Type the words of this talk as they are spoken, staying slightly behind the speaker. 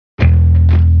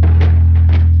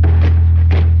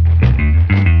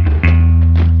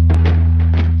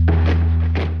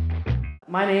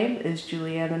is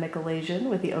Juliana Nicolasian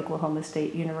with the Oklahoma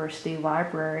State University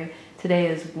Library. Today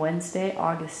is Wednesday,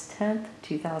 August 10th,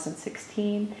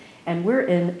 2016, and we're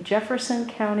in Jefferson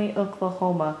County,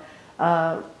 Oklahoma,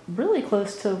 really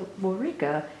close to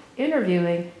Waurika,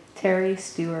 interviewing Terry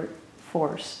Stuart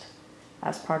Forst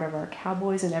as part of our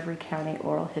Cowboys in Every County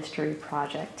Oral History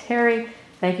Project. Terry,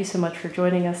 thank you so much for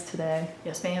joining us today.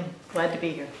 Yes, ma'am. Glad to be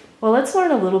here. Well, let's learn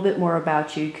a little bit more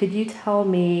about you. Could you tell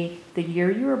me the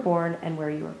year you were born and where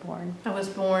you were born? I was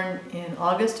born in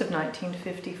August of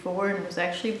 1954 and was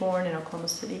actually born in Oklahoma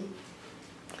City.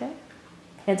 Okay.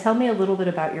 And tell me a little bit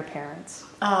about your parents.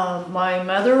 My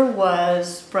mother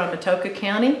was from Atoka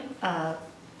County.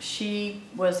 She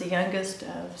was the youngest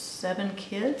of 7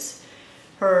 kids.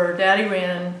 Her daddy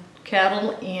ran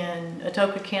cattle in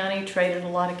Atoka County, traded a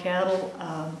lot of cattle.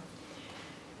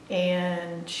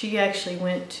 And she actually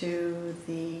went to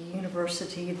the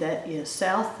university that is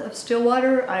south of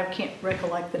Stillwater. I can't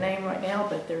recollect the name right now,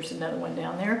 but there's another one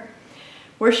down there,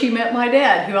 where she met my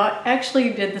dad, who actually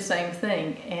did the same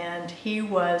thing. And he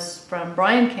was from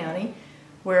Bryan County,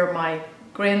 where my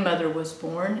grandmother was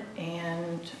born,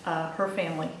 and her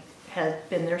family had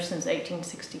been there since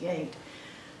 1868.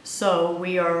 So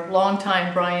we are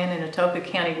longtime Bryan and Atoka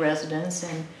County residents,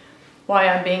 and why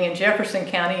I'm being in Jefferson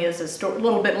County is a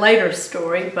little bit later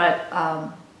story, but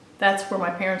that's where my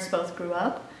parents both grew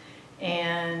up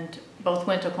and both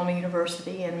went to Oklahoma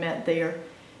University and met there.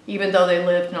 Even though they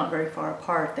lived not very far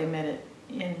apart, they met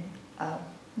in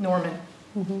Norman.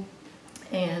 Mm-hmm.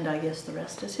 And I guess the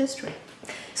rest is history.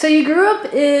 So you grew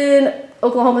up in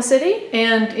Oklahoma City?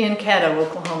 And in Caddo,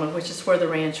 Oklahoma, which is where the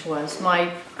ranch was.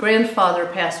 My grandfather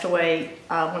passed away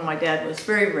when my dad was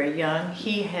very, very young.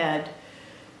 He had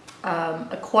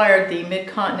acquired the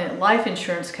Mid-Continent Life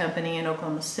Insurance Company in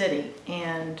Oklahoma City,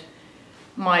 and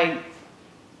my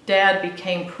dad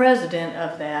became president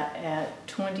of that at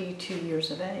 22 years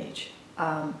of age.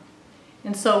 And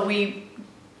so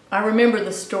I remember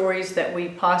the stories that we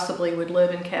possibly would live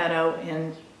in Caddo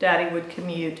and Daddy would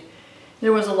commute.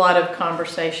 There was a lot of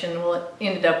conversation. Well, we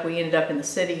ended up in the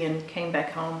city and came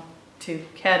back home to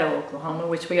Caddo, Oklahoma,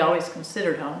 which we always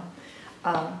considered home.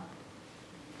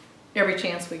 Every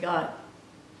chance we got.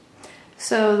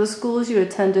 So the schools you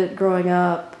attended growing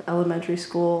up, elementary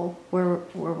school, where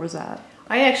was that?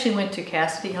 I actually went to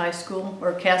Cassidy High School,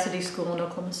 or Cassidy School in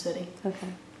Oklahoma City. Okay.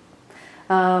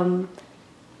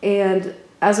 And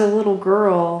as a little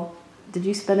girl, did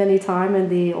you spend any time in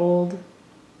the old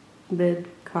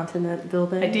Mid-Continent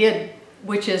building? I did,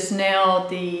 which is now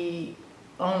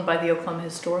owned by the Oklahoma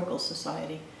Historical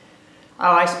Society.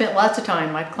 I spent lots of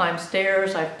time. I climbed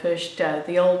stairs. I pushed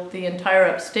the entire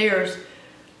upstairs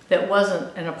that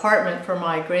wasn't an apartment for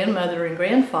my grandmother and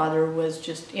grandfather was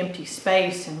just empty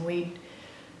space. And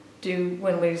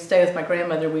when we'd stay with my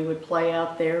grandmother, we would play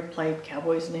out there, played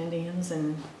Cowboys and Indians,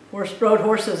 and rode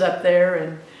horses up there,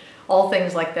 and all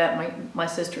things like that. My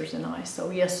sisters and I.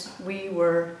 So yes, we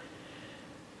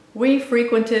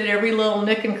frequented every little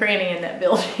nook and cranny in that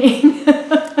building.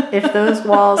 If those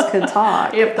walls could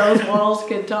talk. If those walls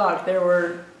could talk. There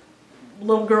were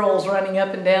little girls running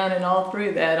up and down and all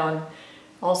through that on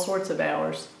all sorts of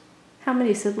hours. How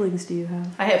many siblings do you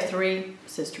have? I have 3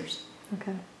 sisters.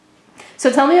 Okay.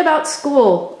 So tell me about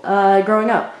school growing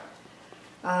up.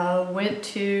 Went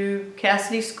to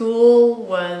Cassidy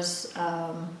School, I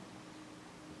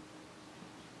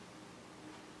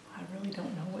really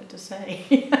don't know what to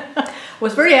say.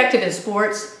 Was very active in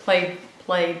sports, played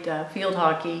field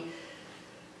hockey,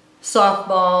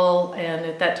 softball, and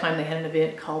at that time they had an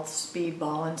event called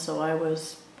speedball, and so I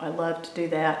loved to do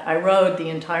that. I rode the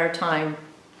entire time.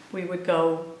 We would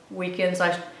go weekends.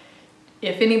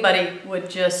 If anybody would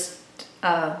just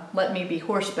let me be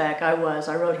horseback, I was.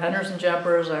 I rode hunters and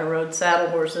jumpers, I rode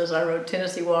saddle horses, I rode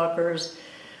Tennessee walkers.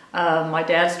 My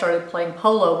dad started playing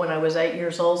polo when I was 8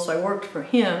 years old, so I worked for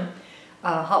him,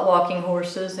 hot walking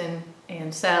horses and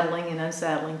saddling and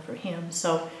unsaddling for him.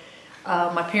 So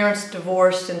my parents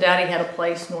divorced, and Daddy had a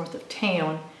place north of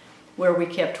town where we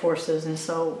kept horses, and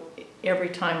so every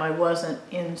time I wasn't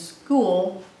in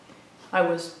school, I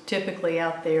was typically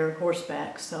out there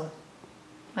horseback. So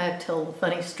I have to tell a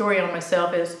funny story on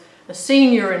myself. As a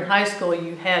senior in high school,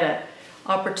 you had an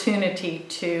opportunity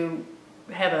to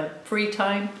have a free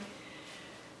time,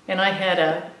 and I had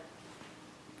a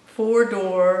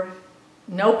 4-door,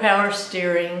 no power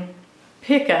steering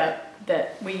pickup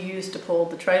that we used to pull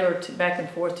the trailer back and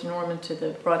forth to Norman to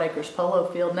the Broadacres polo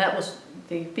field, and that was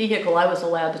the vehicle I was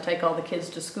allowed to take all the kids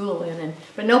to school in,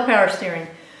 but no power steering.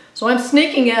 So I'm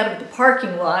sneaking out of the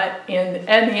parking lot in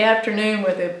the afternoon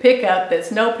with a pickup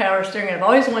that's no power steering. I've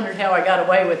always wondered how I got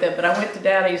away with it, but I went to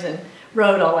Daddy's and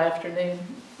rode all afternoon.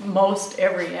 most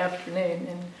every afternoon,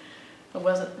 and I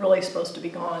wasn't really supposed to be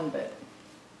gone, but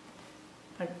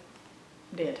I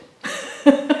did.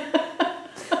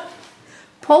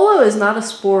 Polo is not a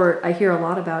sport I hear a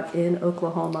lot about in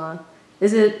Oklahoma.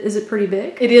 Is it pretty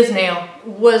big? It is now.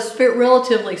 Was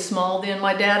relatively small then.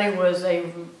 My daddy was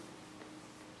a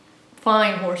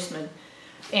fine horseman,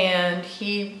 and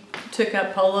he took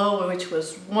up polo, which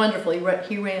was wonderfully.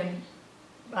 He ran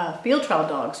field trial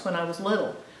dogs when I was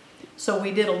little, so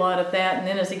we did a lot of that. And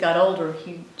then as he got older,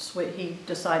 he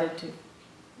decided to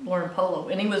learn polo,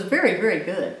 and he was very, very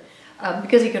good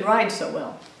because he could ride so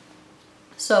well.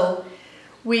 So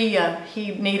he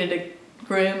needed a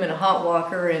groom and a hot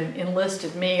walker and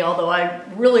enlisted me, although I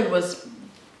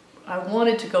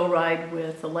wanted to go ride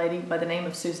with a lady by the name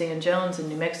of Suzanne Jones in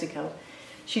New Mexico.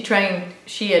 She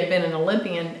had been an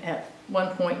Olympian at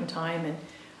one point in time, and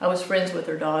I was friends with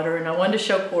her daughter, and I wanted to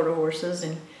show quarter horses,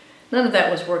 and none of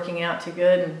that was working out too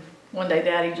good. And one day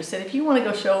Daddy just said, if you want to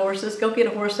go show horses, go get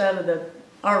a horse out of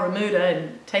our remuda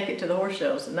and take it to the horse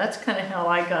shows. And that's kind of how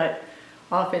I got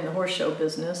off in the horse show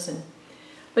business.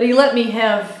 But he let me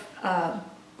have,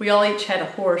 we all each had a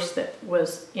horse that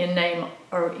was in name,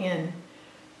 or it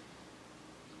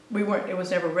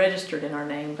was never registered in our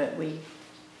name, but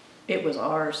it was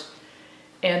ours.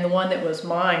 And the one that was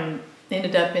mine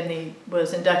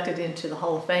was inducted into the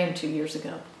Hall of Fame 2 years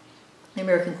ago, the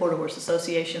American Quarter Horse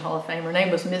Association Hall of Fame. Her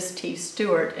name was Miss T.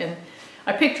 Stewart, and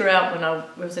I picked her out when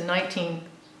she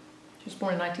was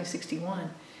born in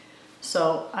 1961.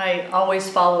 So I always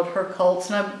followed her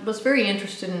colts, and I was very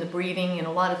interested in the breeding and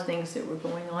a lot of things that were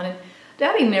going on. And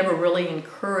Daddy never really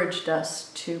encouraged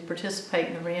us to participate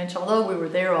in the ranch, although we were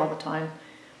there all the time.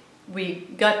 We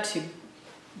got to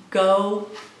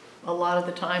go a lot of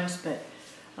the times, but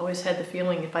I always had the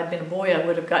feeling if I'd been a boy, I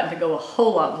would have gotten to go a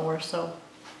whole lot more. So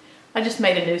I just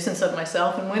made a nuisance of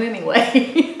myself and went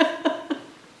anyway.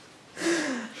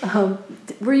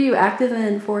 Were you active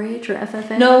in 4-H or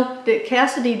FFA? No,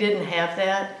 Cassidy didn't have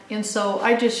that, and so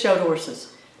I just showed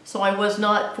horses. So I was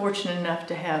not fortunate enough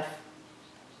to have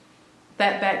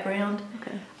that background.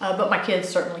 Okay. But my kids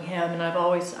certainly have, and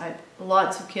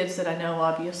lots of kids that I know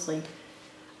obviously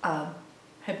have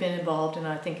been involved, and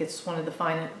I think it's one of the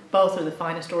both are the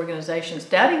finest organizations.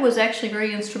 Daddy was actually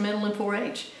very instrumental in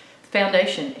 4-H, the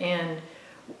foundation, and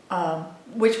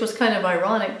which was kind of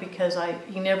ironic because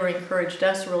he never encouraged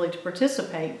us really to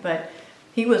participate, but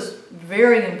he was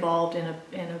very involved in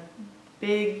a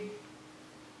big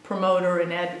promoter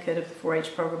and advocate of the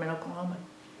 4-H program in Oklahoma.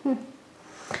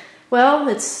 Well,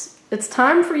 it's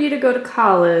time for you to go to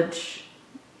college.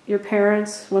 Your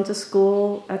parents went to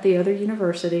school at the other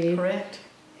university. Correct.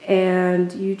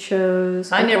 And you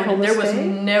chose Oklahoma There was State?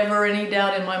 never any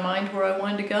doubt in my mind where I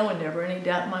wanted to go, and never any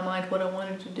doubt in my mind what I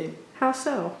wanted to do. How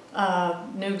so?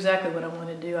 Knew exactly what I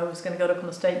wanted to do. I was going to go to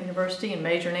Oklahoma State University and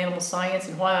major in animal science,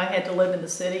 and why I had to live in the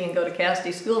city and go to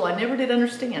Cassidy School, I never did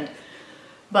understand.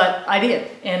 But I did,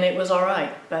 and it was all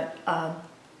right. But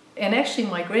and actually,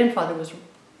 my grandfather was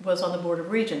on the Board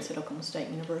of Regents at Oklahoma State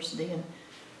University, and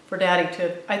for Daddy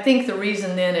I think the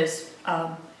reason then is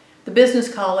the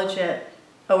business college at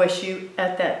OSU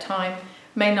at that time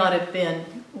may not have been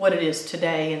what it is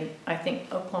today, and I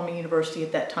think Oklahoma University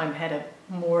at that time had a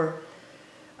more,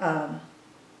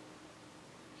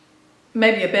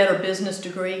 maybe a better business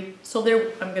degree. So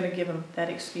I'm going to give him that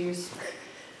excuse,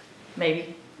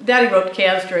 maybe. Daddy rode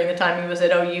calves during the time he was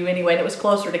at OU anyway, and it was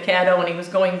closer to Caddo, and he was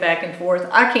going back and forth.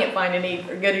 I can't find any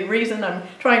good reason. I'm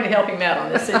trying to help him out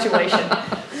on this situation.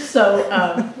 So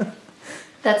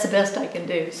that's the best I can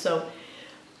do. So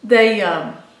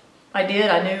I did.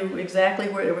 I knew exactly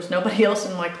where. There was nobody else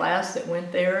in my class that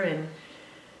went there, and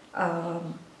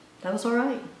that was all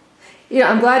right. Yeah,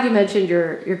 I'm glad you mentioned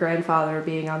your grandfather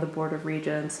being on the Board of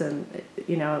Regents, and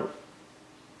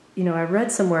I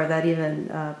read somewhere that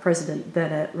even President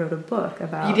Bennett wrote a book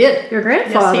about your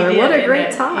grandfather. Yes, he did. What a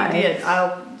great time! He did.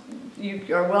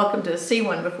 You are welcome to see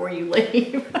one before you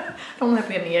leave. I don't have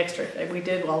to have any extra. If we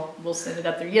did, we'll send it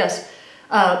up there. Yes.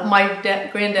 My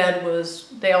granddad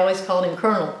they always called him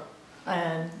Colonel,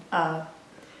 and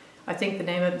I think the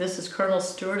name of this is Colonel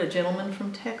Stuart, a gentleman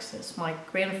from Texas. My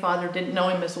grandfather didn't know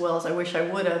him as well as I wish I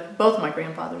would have. Both my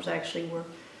grandfathers actually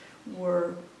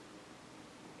were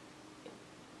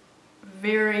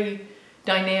very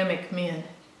dynamic men,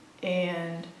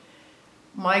 and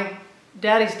my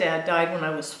daddy's dad died when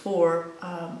I was 4.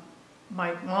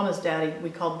 My mama's daddy we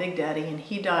called Big Daddy, and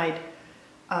he died.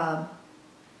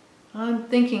 I'm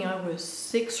thinking I was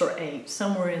 6 or 8,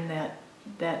 somewhere in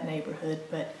that neighborhood.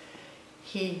 But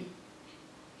he,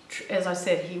 as I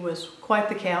said, he was quite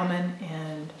the cowman,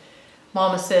 and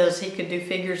Mama says he could do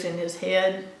figures in his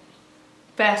head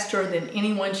faster than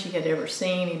anyone she had ever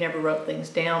seen. He never wrote things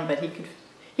down, but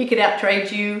he could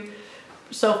out-trade you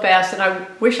so fast, and I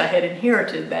wish I had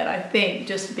inherited that, I think,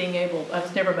 just being able, I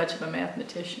was never much of a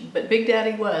mathematician, but Big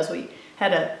Daddy was. We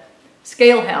had a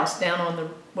scale house down on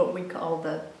what we call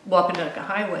the Wapanucka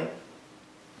Highway,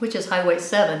 which is Highway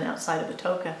 7 outside of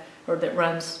Atoka, or that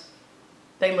runs,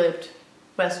 they lived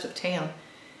west of town.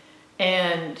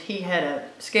 And he had a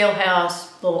scale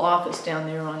house, little office down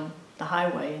there on the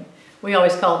highway, and we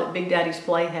always called it Big Daddy's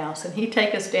Playhouse. And he'd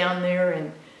take us down there,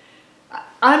 and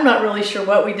I'm not really sure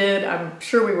what we did. I'm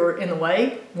sure we were in the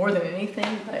way more than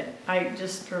anything, but I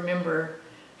just remember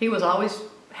he was always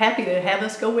happy to have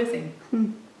us go with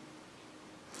him.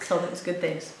 So that was good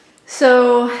things.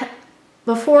 So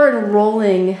before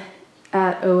enrolling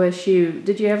at OSU,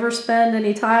 did you ever spend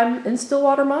any time in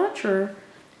Stillwater much, or?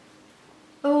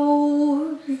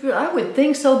 Oh, I would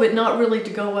think so, but not really to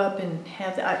go up and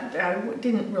have that. I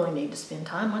didn't really need to spend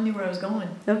time. I knew where I was going.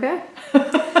 Okay.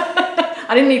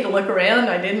 I didn't need to look around.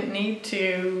 I didn't need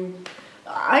to.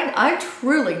 I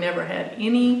truly never had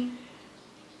any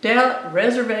doubt,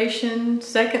 reservation,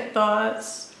 second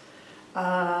thoughts.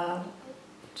 Okay.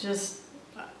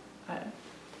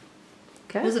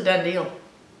 It was a done deal.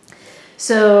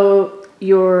 So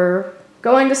you're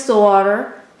going to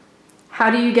Stillwater. How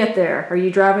do you get there? Are you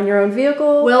driving your own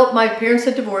vehicle? Well, my parents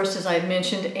had divorced, as I had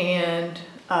mentioned, and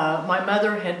my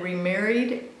mother had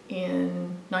remarried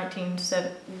in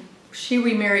 1970. She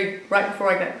remarried right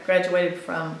before I graduated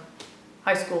from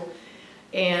high school,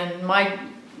 and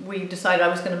we decided I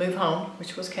was going to move home,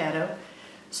 which was Caddo.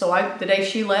 So the day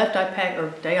she left,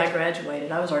 the day I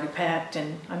graduated, I was already packed,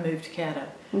 and I moved to Caddo.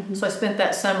 Mm-hmm. So I spent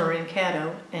that summer in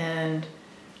Caddo, and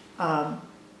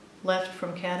left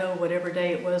from Caddo whatever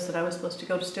day it was that I was supposed to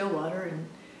go to Stillwater, and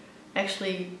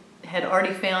actually had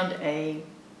already found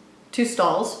two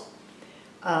stalls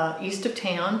east of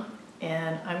town.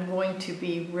 And I'm going to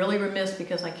be really remiss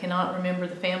because I cannot remember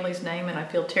the family's name, and I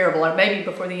feel terrible. Or maybe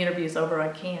before the interview is over I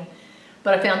can.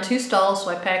 But I found two stalls,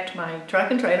 so I packed my truck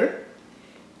and trailer,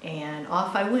 and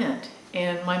off I went.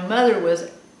 And my mother was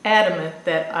adamant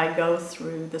that I go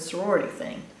through the sorority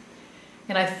thing.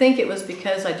 And I think it was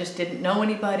because I just didn't know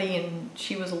anybody, and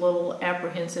she was a little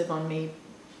apprehensive on me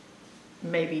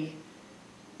maybe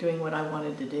doing what I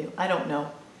wanted to do. I don't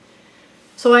know.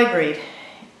 So I agreed.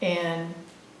 And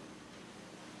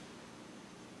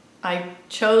I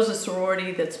chose a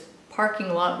sorority that's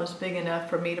parking lot was big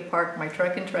enough for me to park my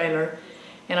truck and trailer.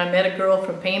 And I met a girl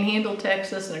from Panhandle,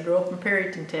 Texas, and a girl from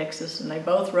Perryton, Texas, and they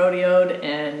both rodeoed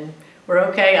and were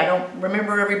okay. I don't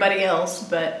remember everybody else,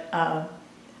 but I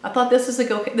thought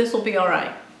this will be all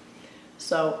right.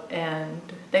 So, and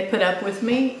they put up with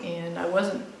me, and I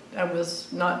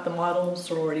was not the model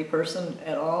sorority person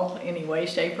at all, any way,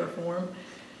 shape, or form.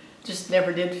 Just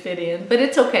never did fit in, but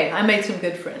it's okay. I made some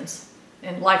good friends.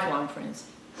 And lifelong friends.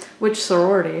 Which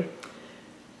sorority?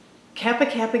 Kappa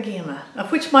Kappa Gamma,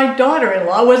 of which my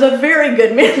daughter-in-law was a very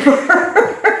good member.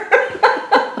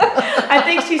 I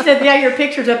think she said, yeah, your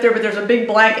picture's up there, but there's a big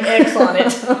black X on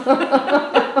it.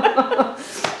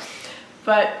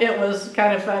 But it was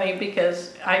kind of funny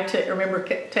because I remember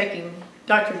taking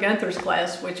Dr. Gunther's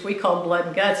class, which we called Blood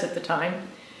and Guts at the time.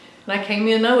 And I came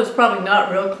in, I was probably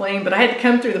not real clean, but I had to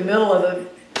come through the middle of the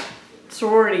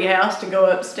sorority house to go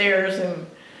upstairs, and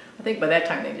I think by that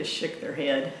time they just shook their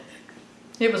head.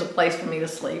 It was a place for me to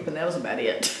sleep, and that was about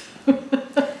it.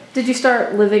 Did you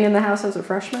start living in the house as a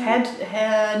freshman?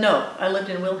 No, I lived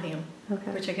in Wilhelm,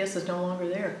 okay. Which I guess is no longer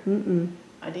there. Mm-mm.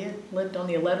 I did. Lived on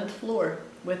the 11th floor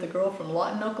with a girl from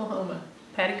Lawton, Oklahoma,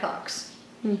 Patty Cox.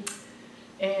 Mm.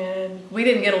 And we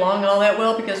didn't get along all that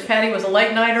well because Patty was a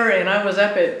late nighter and I was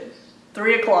up at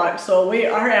 3 o'clock, so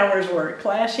our hours were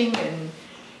clashing, and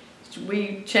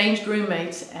we changed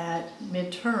roommates at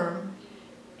midterm,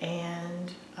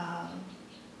 and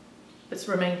it's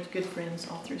remained good friends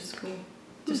all through school.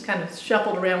 Just kind of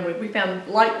shuffled around. We found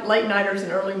late nighters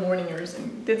and early morningers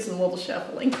and did some little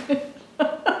shuffling.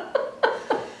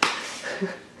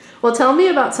 Well, tell me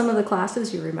about some of the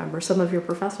classes you remember, some of your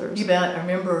professors. You bet. I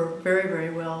remember very, very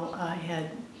well. I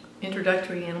had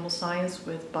introductory animal science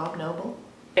with Bob Noble.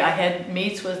 I had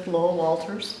meets with Lowell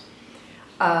Walters.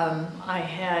 I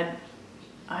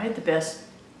had the best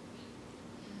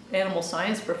animal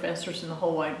science professors in the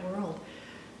whole wide world.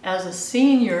 As a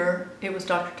senior, it was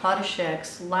Dr.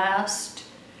 Tadashek's last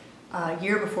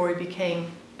year before he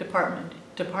became department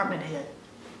head.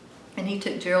 And he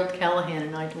took Gerald Callahan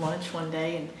and I to lunch one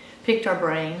day and picked our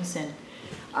brains, and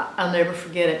I'll never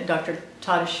forget it. Dr.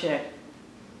 Tadashek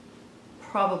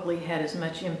probably had as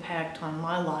much impact on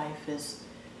my life as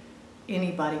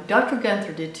anybody. Dr.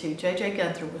 Gunther did too. J.J.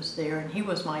 Gunther was there, and he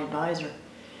was my advisor.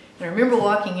 And I remember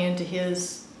walking into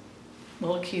his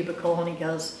little cubicle, and he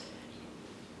goes,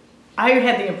 I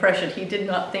had the impression he did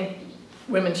not think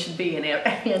women should be in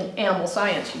animal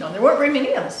science, you know. There weren't very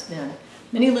many of us then.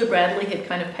 Minnie Lou Bradley had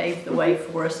kind of paved the way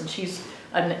for us, and she's,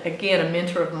 again, a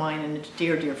mentor of mine and a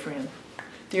dear, dear friend.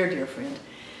 Dear, dear friend.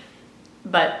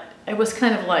 But it was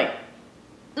kind of like,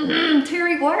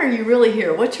 Terry, why are you really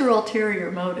here? What's your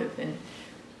ulterior motive? And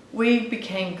we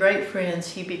became great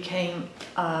friends. He became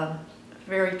a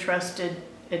very trusted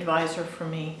advisor for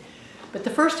me. But the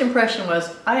first impression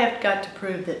was, I have got to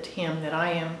prove that to him that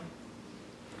I am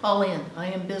all in. I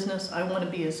am business. I want to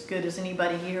be as good as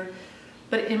anybody here.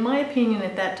 But in my opinion,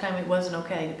 at that time, it wasn't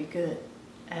okay to be good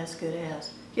as. You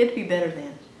had to be better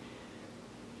than.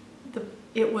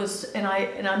 It was, and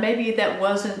I maybe that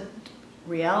wasn't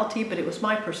reality, but it was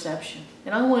my perception.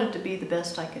 And I wanted to be the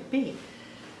best I could be.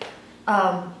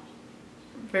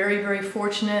 Very, very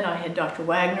fortunate. I had Dr.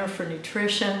 Wagner for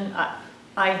nutrition.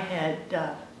 I had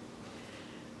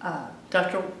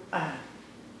Dr.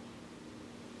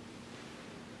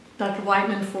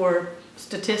 Whiteman for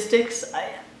statistics.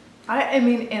 I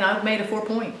mean, and I made a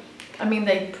 4-point. I mean,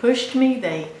 they pushed me.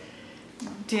 They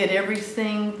did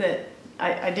everything that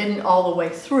I didn't all the way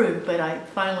through, but I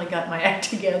finally got my act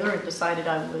together and decided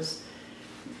I was,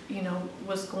 you know,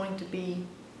 was going to be,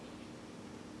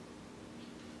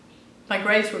 my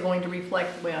grades were going to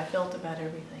reflect the way I felt about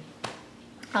everything.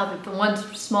 The one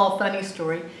small funny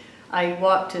story, I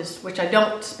walked which I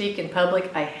don't speak in public.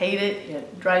 I hate it.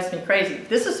 It drives me crazy.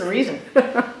 This is the reason.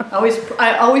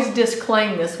 I always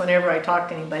disclaim this whenever I talk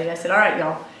to anybody. I said, all right,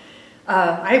 y'all,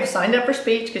 I have signed up for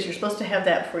speech because you're supposed to have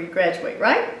that before you graduate,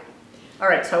 right? All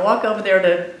right, so I walk over there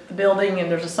to the building, and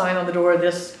there's a sign on the door,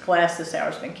 this class this hour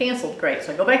has been canceled. Great.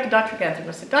 So I go back to Dr. Gunther, and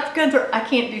I said, Dr. Gunther, I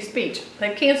can't do speech.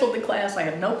 They've canceled the class. I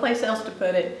have no place else to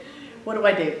put it. What do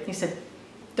I do? He said,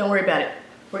 don't worry about it.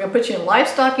 We're going to put you in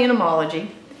livestock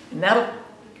entomology, and that'll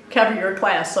cover your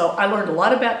class. So I learned a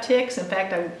lot about ticks. In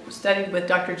fact, I studied with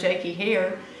Dr. Jakey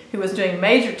Hare, who was doing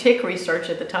major tick research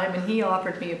at the time, and he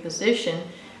offered me a position,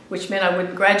 which meant I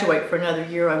wouldn't graduate for another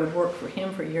year. I would work for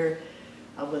him for a year.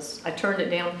 I turned it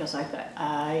down because I thought,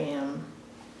 I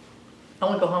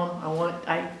want to go home.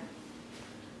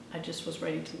 I just was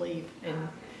ready to leave and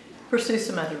pursue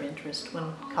some other interest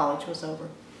when college was over.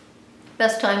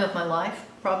 Best time of my life,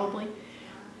 probably.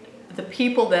 The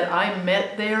people that I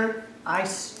met there, I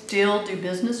still do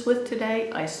business with today.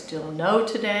 I still know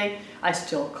today. I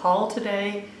still call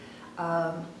today.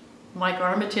 Mike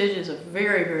Armitage is a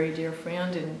very, very dear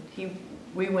friend, and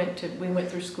we went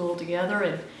through school together,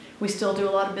 and we still do a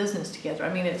lot of business together.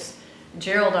 I mean,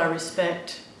 Gerald I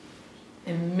respect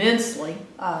immensely.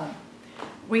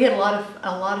 We had a lot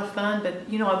of fun, but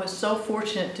you know, I was so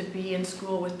fortunate to be in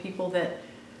school with people with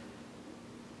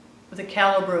the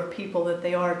caliber of people that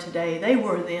they are today. They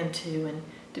were then too, and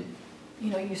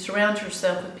you know, you surround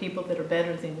yourself with people that are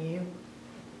better than you,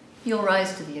 you'll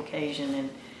rise to the occasion, and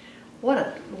what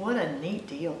a neat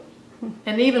deal.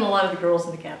 And even a lot of the girls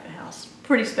in the Kappa House,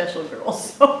 pretty special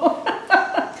girls. So.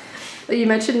 You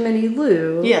mentioned Minnie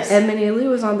Lou. Yes. And Minnie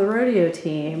Lou was on the rodeo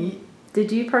team. Did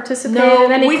you participate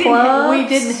in any clubs? We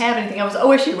didn't have anything. I was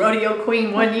OSU rodeo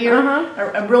queen one year.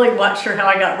 I'm really not sure how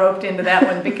I got roped into that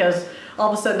one, because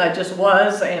all of a sudden I just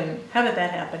was, and how did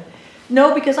that happen?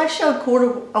 No, because I showed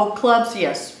clubs,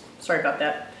 yes. Sorry about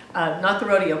that. Not the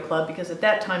rodeo club, because at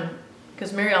that time,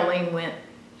 because Mary Eileen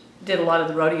did a lot of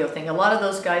the rodeo thing. A lot of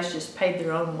those guys just paid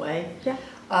their own way. Yeah.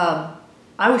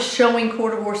 I was showing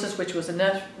quarter horses, which was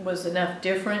enough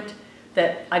different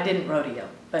that I didn't rodeo,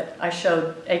 but I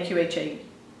showed AQHA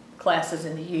classes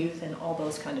in the youth and all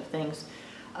those kind of things.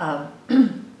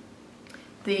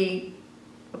 The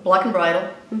Block and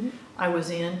Bridle, I was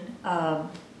in.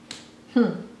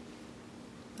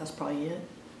 That's probably it.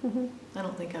 I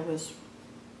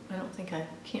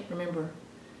can't remember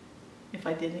if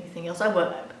I did anything else.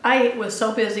 I was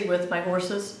so busy with my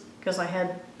horses, because I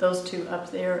had those two up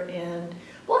there, and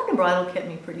Block and Bridle kept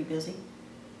me pretty busy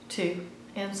too.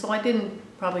 And so I didn't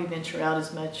probably venture out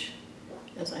as much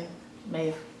as I may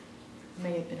have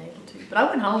been able to. But I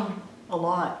went home a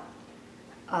lot,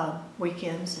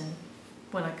 weekends and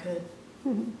when I could.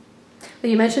 Well,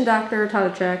 you mentioned Dr.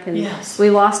 Tadachek, and yes, we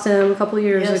lost him a couple of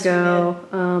years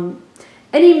ago.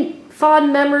 Any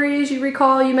fond memories you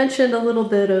recall? You mentioned a little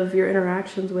bit of your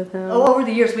interactions with him. Oh, over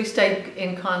the years we stayed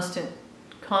in constant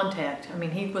contact. I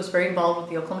mean, he was very involved with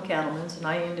the Oklahoma Cattlemen's, and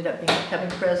I ended up becoming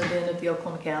president of the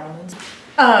Oklahoma Cattlemen's.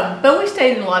 But we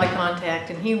stayed in a lot of contact,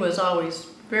 and he was always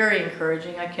very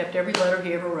encouraging. I kept every letter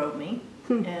he ever wrote me,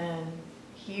 and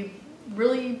he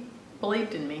really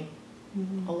believed in me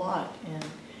a lot, and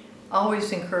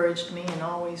always encouraged me, and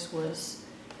always was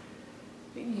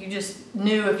you just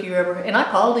knew if you ever, and I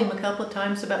called him a couple of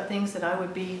times about things that I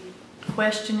would be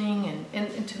questioning,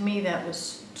 and to me that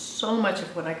was so much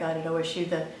of what I got at OSU,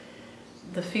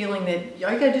 the feeling that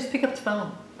all you gotta just pick up the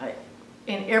phone.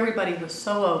 And everybody was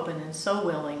so open and so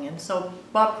willing, and so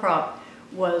Bob Kropp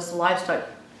was livestock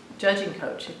judging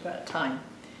coach at that time,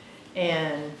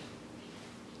 and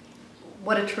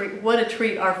what a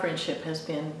treat our friendship has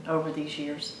been over these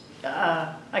years.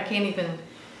 I can't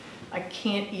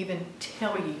even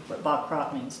tell you what Bob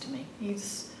Kropp means to me.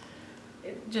 He's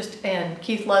just, and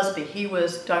Keith Lusby, he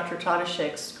was Dr.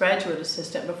 Tadashek's graduate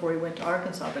assistant before he went to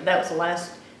Arkansas, but that was the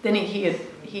last. Then he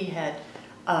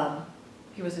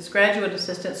was his graduate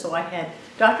assistant, so I had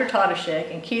Dr.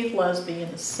 Tadashek and Keith Lusby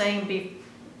in the same beef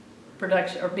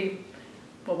production, or beef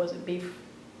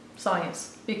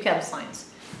cattle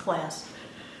science class.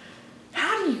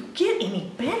 How do you get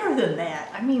any better than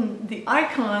that? I mean, the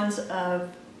icons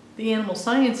of the animal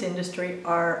science industry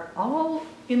are all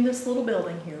in this little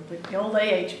building here, the old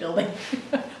AH building,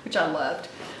 which I loved.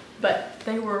 But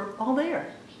they were all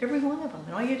there, every one of them.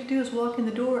 And all you had to do is walk in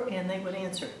the door and they would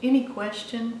answer any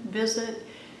question, visit,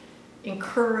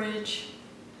 encourage.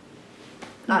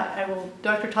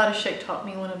 Dr. Tadashek taught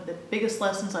me one of the biggest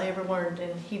lessons I ever learned,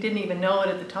 and he didn't even know it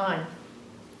at the time.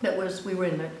 That was, we were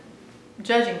in the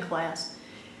judging class,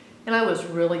 and I was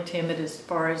really timid as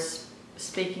far as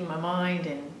speaking my mind,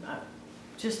 and I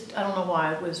don't know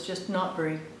why, I was just not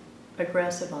very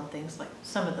aggressive on things like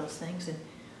some of those things. And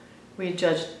we had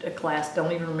judged a class,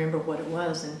 don't even remember what it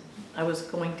was, and I was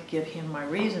going to give him my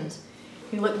reasons.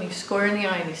 He looked me square in the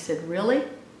eye and he said, "Really?"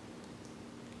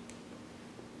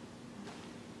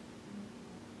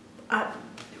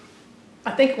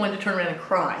 I think I wanted to turn around and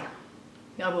cry.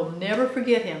 I will never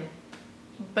forget him.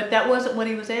 But that wasn't what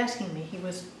he was asking me.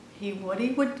 What he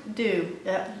would do,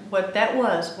 what that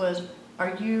was,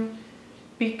 are you,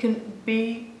 be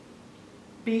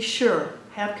sure,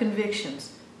 have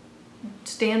convictions,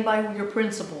 stand by your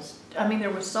principles. I mean, there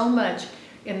was so much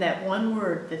in that one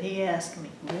word that he asked me.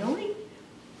 Really?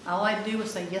 All I'd do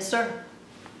was say, "Yes, sir."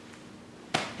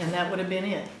 And that would have been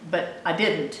it. But I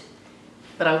didn't.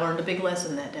 But I learned a big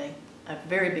lesson that day, a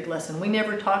very big lesson. We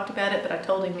never talked about it, but I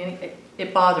told him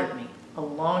it bothered me a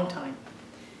long time.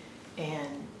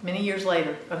 And many years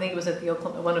later, I think it was at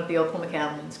one of the Oklahoma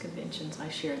Cattlemen's conventions, I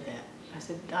shared that. I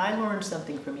said, "I learned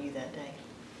something from you that day."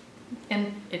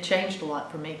 And it changed a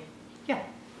lot for me. Yeah.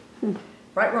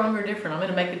 Right, wrong, or different. I'm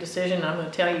going to make a decision, and I'm going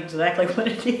to tell you exactly what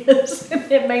it is.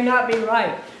 It may not be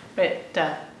right, but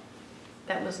that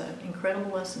was an incredible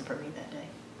lesson for me that day.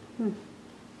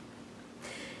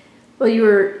 Well, you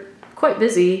were quite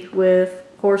busy with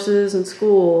horses and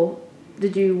school.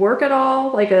 Did you work at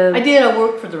all? I did. I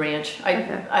worked for the ranch.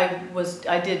 Okay.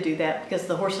 I did do that because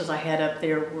the horses I had up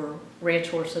there were ranch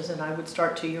horses, and I would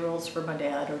start 2-year-olds for my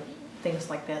dad or things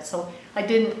like that. So I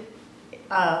didn't.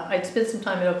 I'd spent some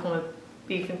time at Oklahoma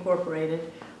Beef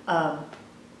Incorporated, and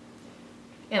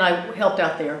I helped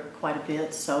out there quite a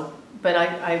bit. So, but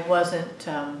I wasn't.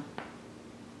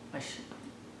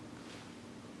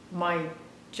 My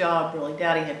job really,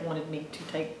 Daddy had wanted me to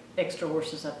take extra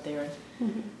horses up there,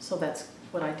 and so that's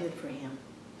what I did for him.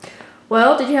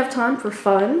 Well, did you have time for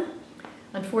fun?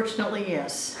 Unfortunately,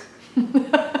 yes.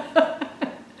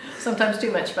 Sometimes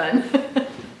too much fun.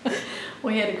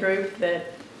 We had a group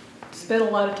that spent a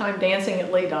lot of time dancing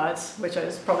at Lee Dots, which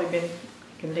has probably been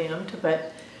condemned,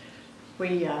 but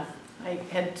I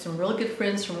had some really good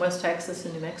friends from West Texas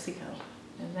and New Mexico,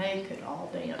 and they could all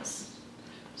dance.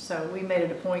 So we made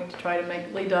it a point to try to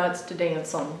make Lee Dots to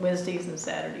dance on Wednesdays and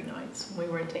Saturday nights when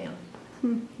we were in town.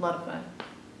 A lot of fun.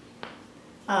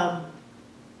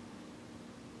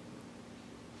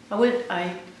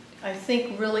 I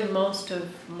think really most of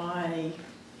my,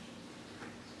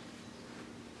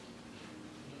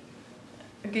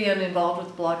 again, involved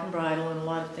with Block and Bridle and a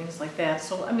lot of things like that.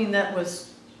 So, I mean, that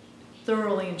was,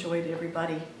 thoroughly enjoyed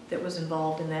everybody that was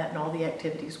involved in that and all the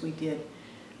activities we did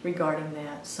regarding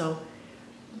that. So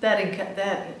that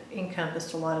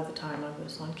encompassed a lot of the time I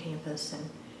was on campus, and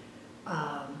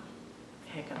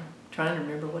heck, I'm trying to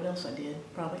remember what else I did.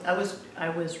 Probably I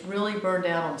was really burned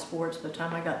out on sports by the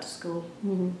time I got to school.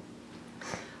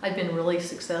 I'd been really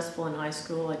successful in high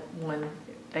school. I won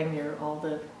dang near all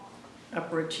the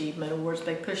upper achievement awards.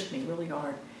 They pushed me really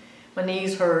hard. My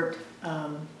knees hurt.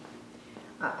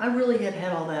 I really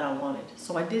had all that I wanted,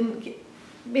 so I didn't get.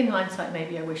 In hindsight,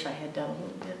 maybe I wish I had done a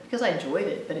little bit because I enjoyed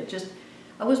it, but it just.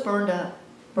 I was burned out,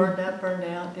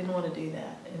 didn't want to do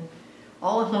that. And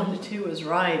all I wanted to do was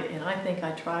write, and I think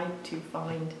I tried to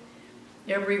find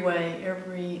every way,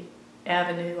 every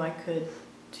avenue I could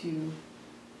to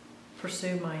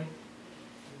pursue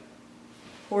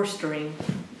horse dream,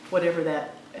 whatever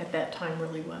that at that time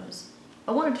really was.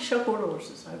 I wanted to show quarter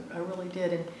horses. I really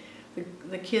did. And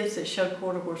the kids that showed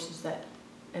quarter horses at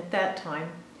that time,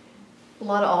 a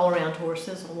lot of all-around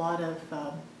horses, a lot of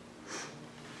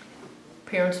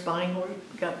parents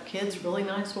got kids really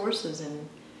nice horses. And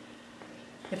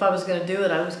if I was going to do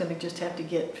it, I was going to just have to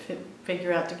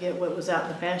figure out to get what was out in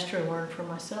the pasture and learn for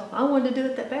myself. I wanted to do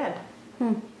it that bad.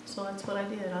 So that's what I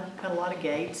did. I got a lot of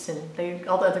gates, and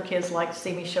all the other kids liked to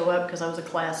see me show up because I was a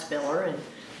class filler, and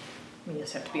you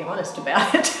just have to be honest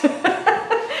about it.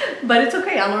 But it's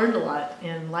okay, I learned a lot.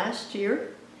 And last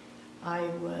year, I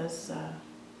was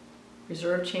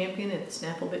reserve champion at the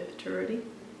Snaffle Bit Maturity,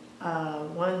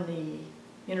 won the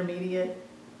intermediate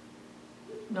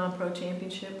non-pro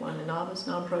championship, won the novice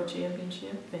non-pro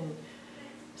championship, and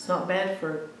it's not bad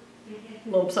for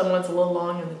someone's a little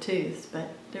long in the tooth,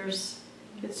 but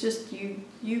it's just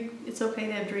it's okay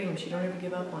to have dreams. You don't ever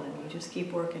give up on them. You just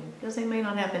keep working because they may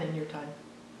not happen in your time.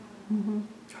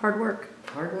 Hard work.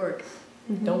 Hard work.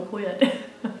 Don't quit.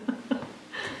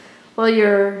 Well,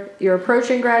 you're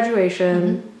approaching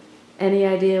graduation. Any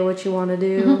idea what you want to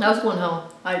do? I was going home.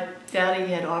 Daddy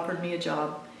had offered me a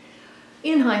job.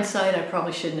 In hindsight, I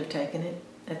probably shouldn't have taken it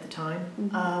at the time.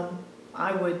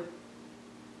 I would,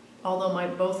 although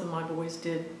both of my boys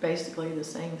did basically the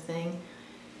same thing,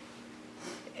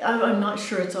 I'm not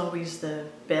sure it's always the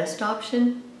best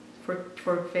option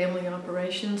for family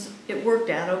operations. It worked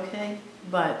out okay,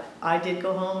 but I did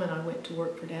go home and I went to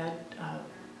work for Dad,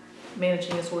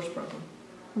 managing his horse program.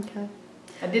 Okay.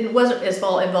 I wasn't as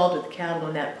involved with the cattle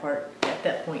in that part at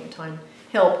that point in time.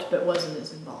 Helped, but wasn't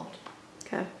as involved.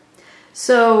 Okay.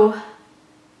 So,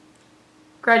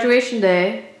 graduation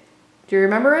day, do you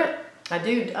remember it? I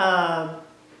do.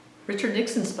 Richard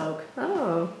Nixon spoke.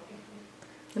 Oh.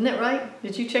 Isn't that right?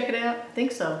 Did you check it out? I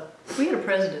think so. We had a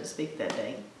president speak that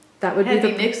day. That would be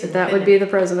Nixon. That would be the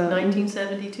president.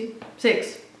 1972, 6.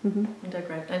 Is that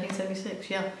right? 1976.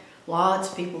 Yeah, lots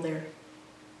of people there.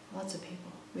 Lots of people.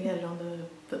 We had it on the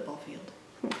football field.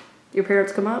 Your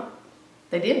parents come up?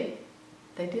 They did.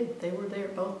 They did. They were there,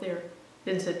 both there.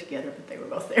 Didn't sit together, but they were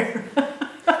both there.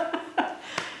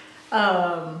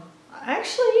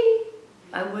 Actually,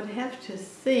 I would have to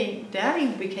think Daddy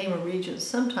became a regent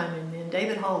sometime, and then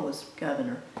David Hall was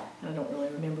governor. And I don't really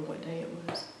remember what day it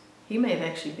was. He may have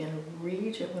actually been a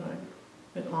regent when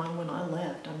I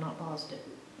left. I'm not positive.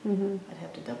 I'd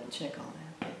have to double check all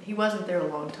that. But he wasn't there a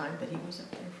long time, but he was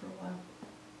up there for a while.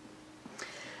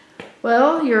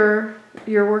 Well, you're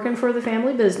working for the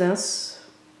family business,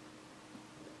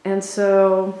 and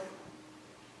so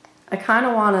I kind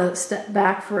of want to step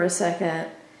back for a second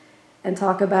and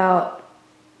talk about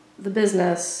the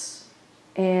business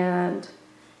and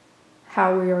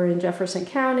how we are in Jefferson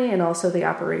County and also the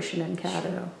operation in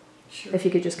Caddo. Sure. If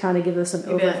you could just kind of give us an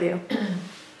overview.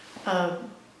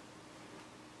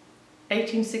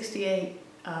 1868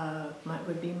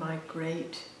 would be my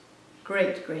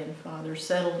great-grandfather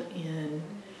settled in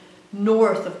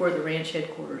north of where the ranch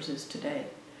headquarters is today,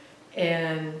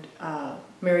 and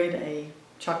married a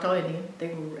Choctaw Indian.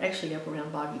 They were actually up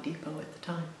around Boggy Depot at the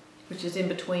time, which is in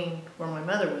between where my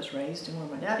mother was raised and where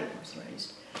my daddy was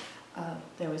raised.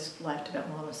 They always laughed about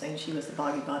Mama saying she was the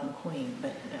Boggy Bottom Queen,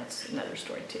 but that's another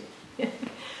story too.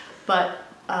 But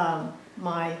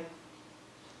my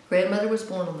grandmother was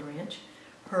born on the ranch.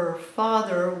 Her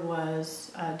father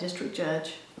was a district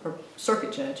judge, or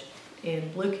circuit judge,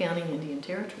 in Blue County, Indian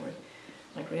Territory.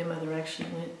 My grandmother actually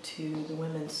went to the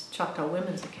Choctaw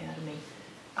Women's Academy.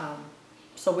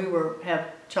 So we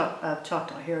have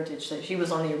Choctaw heritage. So she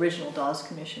was on the original Dawes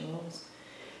Commission rules.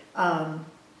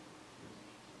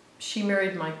 She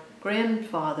married my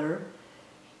grandfather.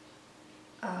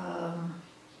 I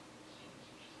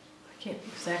can't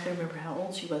exactly remember how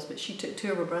old she was, but she took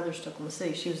two of her brothers to Oklahoma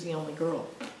City. She was the only girl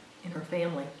in her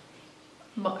family.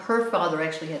 Her father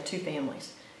actually had two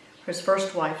families. His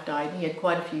first wife died, and he had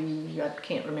quite a few, I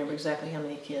can't remember exactly how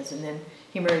many kids, and then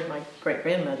he married my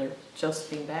great-grandmother,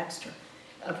 Josephine Baxter,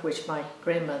 of which my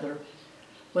grandmother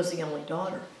was the only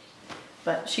daughter.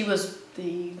 But she was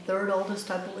the third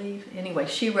oldest, I believe. Anyway,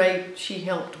 she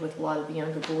helped with a lot of the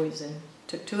younger boys and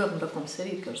took two of them to Oklahoma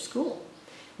City to go to school.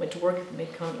 Went to work at the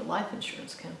Mid-Continent Life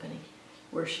Insurance Company,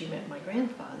 where she met my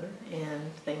grandfather,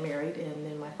 and they married, and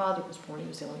then my father was born. He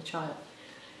was the only child.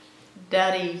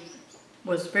 Daddy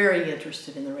was very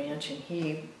interested in the ranch, and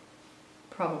he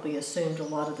probably assumed a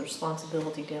lot of the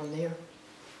responsibility down there.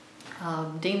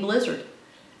 Dean Blizzard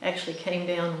actually came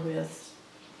down with,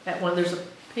 there's a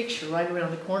picture right around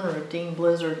the corner of Dean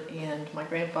Blizzard and my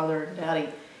grandfather and Daddy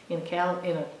in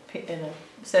a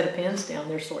set of pens down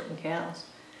there sorting cows.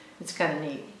 It's kind of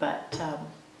neat, but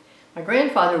My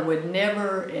grandfather would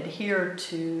never adhere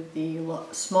to the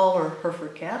smaller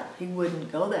Hereford cattle. He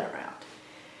wouldn't go that route.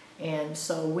 And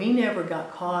so we never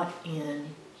got caught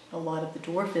in a lot of the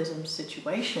dwarfism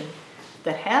situation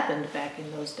that happened back in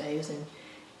those days. And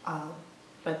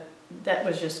but that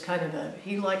was just kind of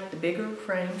he liked the bigger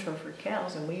framed Hereford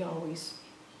cows, and we always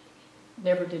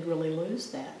never did really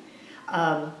lose that.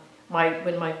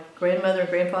 When my grandmother and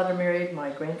grandfather married, my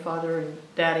grandfather and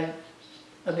daddy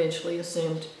eventually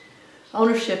assumed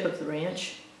ownership of the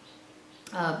ranch.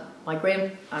 I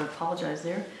apologize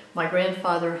there. My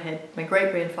great-grandfather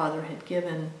had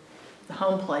given the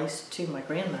home place to my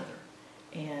grandmother,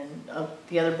 and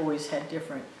the other boys had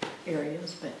different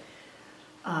areas, but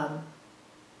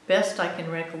best I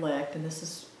can recollect, and this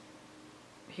is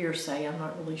hearsay, I'm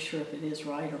not really sure if it is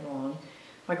right or wrong,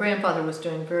 my grandfather was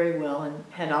doing very well and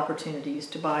had opportunities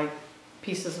to buy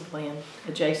pieces of land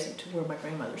adjacent to where my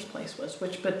grandmother's place was,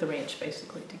 which put the ranch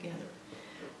basically together.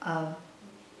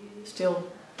 Still,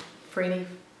 Freeney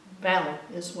Valley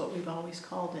is what we've always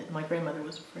called it. My grandmother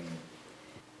was a Freeney.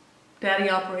 Daddy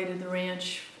operated the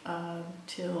ranch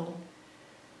till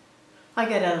I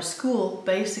got out of school,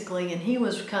 basically, and he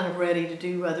was kind of ready to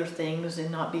do other things and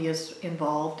not be as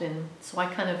involved. And so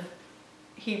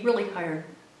he really hired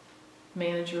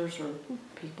managers or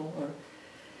people or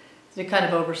to kind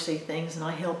of oversee things, and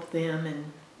I helped them,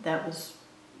 and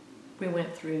we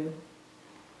went through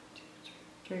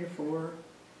 3 or 4,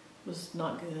 was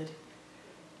not good.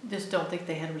 Just don't think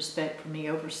they had respect for me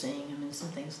overseeing them and some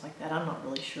things like that. I'm not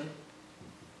really sure.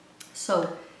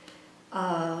 So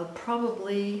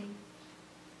probably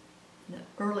in the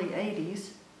early 80s,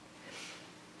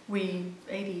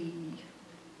 82,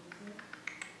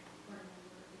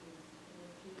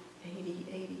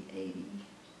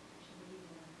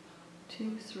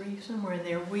 3, somewhere in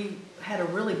there, we had a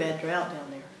really bad drought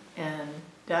down there, and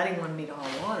Daddy wanted me to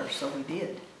haul water, so we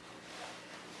did.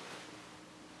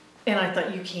 And I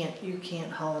thought, you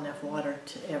can't haul enough water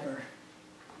to ever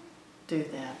do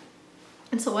that.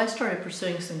 And so I started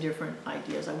pursuing some different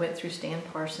ideas. I went through Stan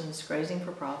Parsons' Grazing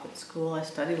for Profit School. I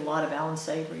studied a lot of Alan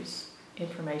Savory's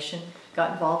information,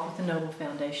 got involved with the Noble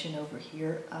Foundation over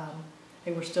here.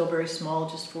 They were still very small,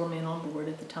 just 4 men on board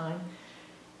at the time.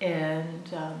 And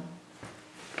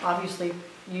obviously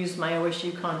used my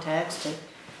OSU contacts to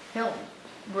help.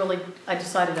 Really, I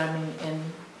decided,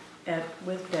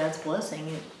 with Dad's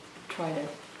blessing, try to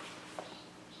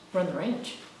run the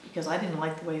ranch, because I didn't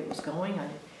like the way it was going. I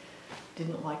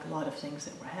didn't like a lot of things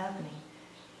that were happening.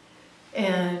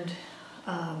 And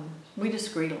we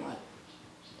disagreed a lot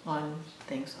on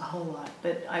things, a whole lot.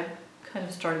 But I kind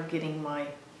of started getting my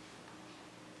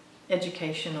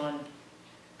education on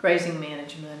grazing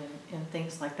management and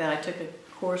things like that. I took a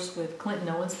course with Clinton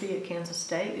Owensby at Kansas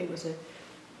State. It was a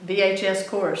VHS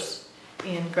course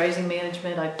in grazing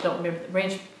management. I don't remember the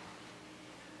ranch.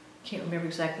 Can't remember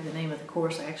exactly the name of the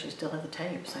course. I actually still have the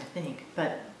tapes, I think.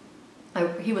 But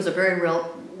he was a very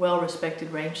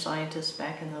well-respected range scientist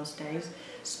back in those days.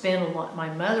 Spent a lot.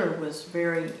 My mother was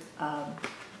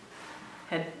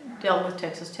had dealt with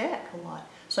Texas Tech a lot,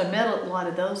 so I met a lot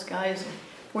of those guys. And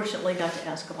fortunately, got to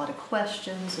ask a lot of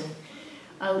questions, and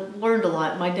I learned a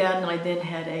lot. My dad and I then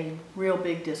had a real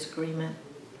big disagreement.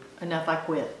 Enough, I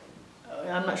quit.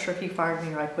 I'm not sure if he fired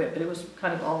me or I quit, but it was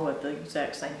kind of all at the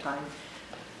exact same time.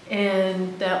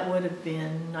 And that would have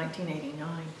been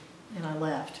 1989, and I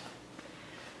left.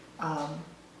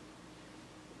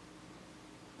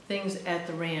 Things at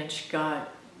the ranch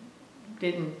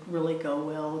didn't really go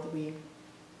well.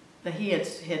 He had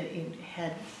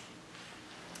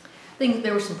things.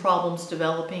 There were some problems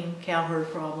developing, cow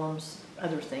herd problems,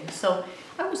 other things. So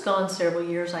I was gone several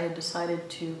years. I had decided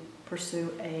to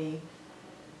pursue a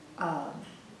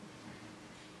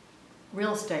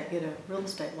get a real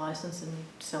estate license and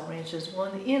sell ranches. Well,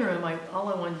 in the interim, all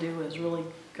I wanted to do was really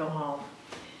go home.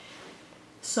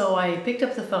 So I picked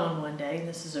up the phone one day, and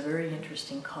this is a very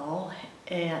interesting call,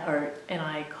 and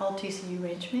I called TCU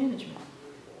Ranch Management,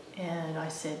 and I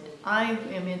said, I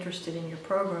am interested in your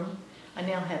program. I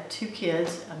now have 2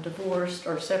 kids. I'm divorced,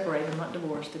 or separated. I'm not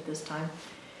divorced at this time,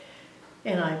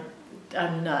 and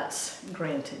I'm nuts,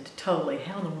 granted, totally.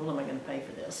 How in the world am I going to pay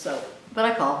for this? But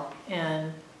I call,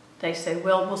 and they say,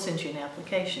 well, we'll send you an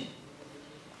application.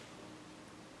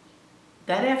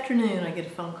 That afternoon, I get a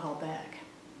phone call back,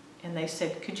 and they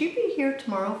said, could you be here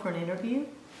tomorrow for an interview?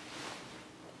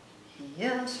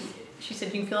 Yes. She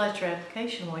said, you can fill out your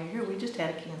application while you're here. We just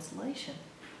had a cancellation.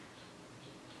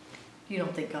 You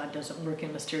don't think God doesn't work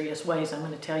in mysterious ways. I'm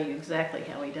going to tell you exactly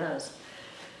how he does.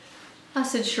 I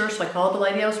said, sure. So I called the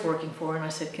lady I was working for, and I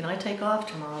said, can I take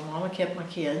off tomorrow? Mama kept my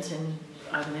kids, and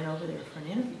I went over there for an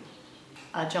interview.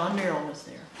 John Merrill was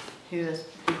there, who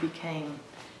became,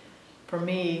 for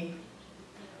me,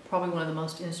 probably one of the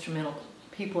most instrumental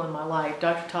people in my life.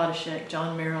 Dr. Tadashek,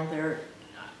 John Merrill,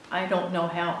 I don't know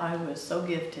how I was so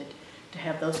gifted to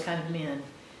have those kind of men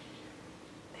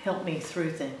help me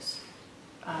through things.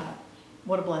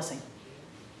 What a blessing.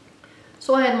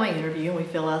 So I had my interview, and we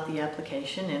fill out the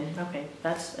application, and okay,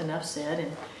 that's enough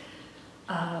said.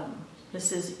 And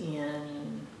this is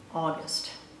in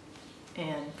August,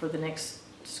 and for the next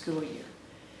school year.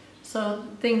 So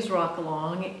things rock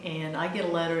along, and I get a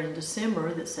letter in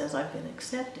December that says I've been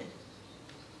accepted.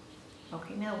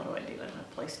 Okay, now what do? I don't have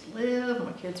a place to live,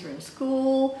 my kids are in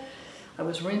school. I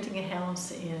was renting a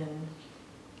house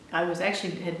I was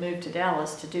actually had moved to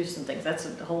Dallas to do some things. That's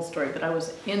the whole story, but I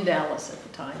was in Dallas at the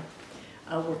time,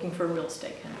 working for a real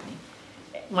estate company.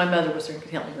 My mother was there and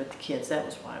could help me with the kids. That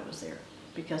was why I was there,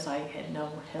 because I had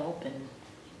no help, and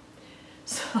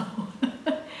so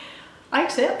I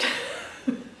accept.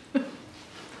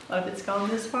 If it's gone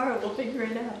this far, we'll figure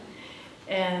it out.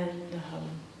 And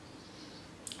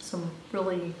some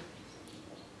really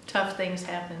tough things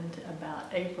happened about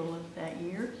April of that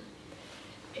year.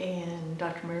 And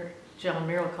John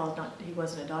Merrill called, he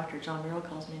wasn't a doctor, John Merrill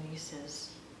calls me and he says,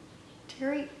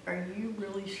 "Terry, are you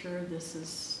really sure this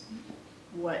is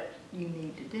what you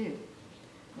need to do?"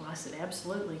 Well, I said,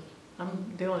 "Absolutely,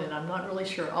 I'm doing it. I'm not really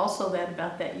sure." Also,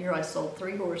 about that year, I sold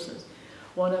 3 horses.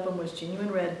 One of them was Genuine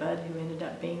Redbud, who ended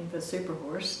up being the super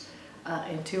horse,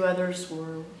 and 2 others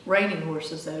were reining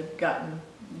horses that had gotten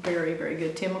very, very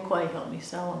good. Tim McQuay helped me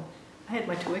sell them. I had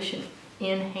my tuition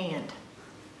in hand.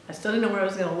 I still didn't know where I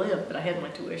was going to live, but I had my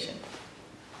tuition.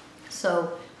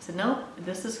 So I said, no,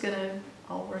 this is going to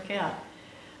all work out.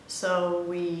 So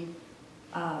we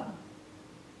rock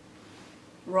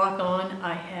on.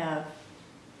 I have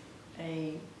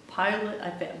a pilot.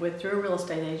 Through a real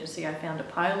estate agency, I found a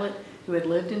pilot who had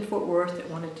lived in Fort Worth that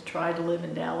wanted to try to live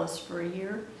in Dallas for a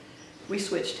year. We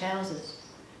switched houses,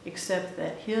 except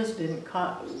that his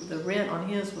the rent on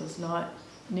his was not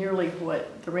nearly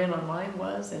what the rent on mine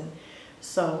was, and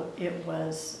so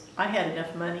I had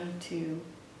enough money to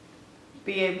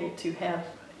be able to have,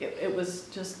 it was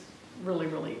just really,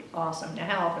 really awesome. Now,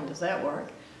 how often does that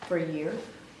work? For a year.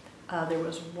 There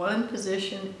was one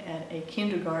position at a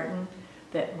kindergarten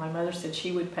that my mother said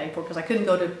she would pay for, because I couldn't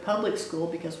go to public school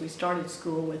because we started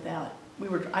school without,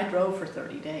 I drove for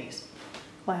 30 days.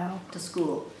 Wow. To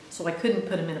school. So I couldn't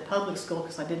put him in a public school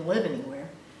because I didn't live anywhere.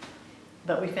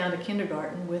 But we found a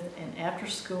kindergarten with an after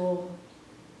school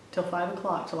till 5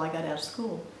 o'clock till I got out of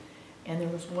school. And there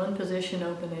was one position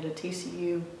open at a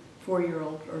TCU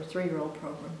 4-year-old or 3-year-old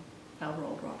program, however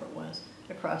old Robert was,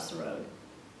 across the road.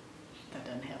 That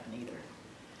doesn't happen either.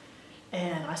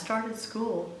 And I started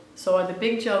school. So the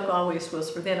big joke always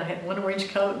was, for then I had one orange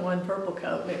coat and one purple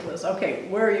coat, and it was, okay,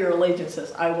 where are your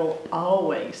allegiances? I will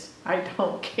always, I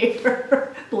don't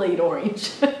care, bleed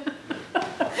orange.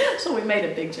 So we made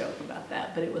a big joke about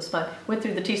that, but it was fun. Went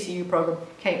through the TCU program,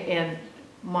 and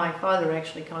my father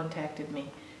actually contacted me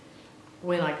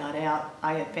when I got out.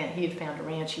 He had found a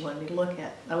ranch he wanted me to look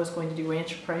at. I was going to do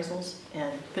ranch appraisals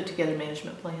and put together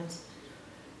management plans.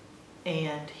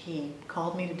 And he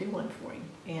called me to do one for him.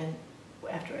 And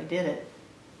after I did it,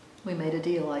 we made a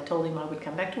deal. I told him I would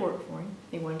come back to work for him.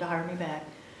 He wanted to hire me back,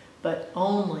 but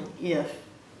only if,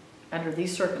 under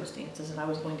these circumstances, and I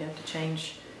was going to have to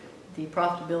change the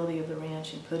profitability of the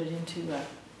ranch and put it into a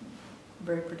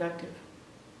very productive.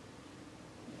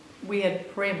 We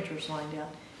had parameters lined out.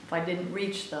 If I didn't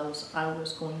reach those, I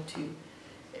was going to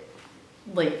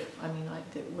leave. I mean,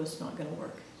 it was not going to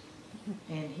work.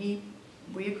 And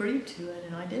we agreed to it,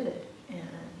 and I did it. And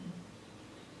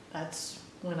that's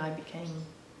when I became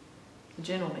the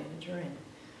general manager. And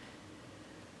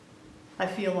I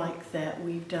feel like that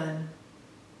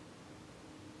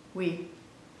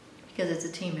because it's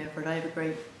a team effort. I have a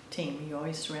great team. You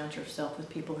always surround yourself with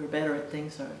people who are better at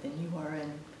things than you are,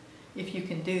 and if you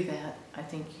can do that, I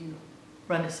think you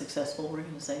run a successful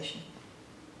organization.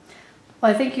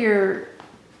 Well, I think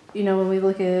when we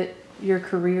look at your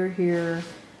career here,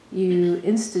 you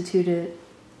instituted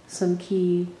some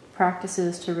key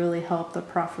practices to really help the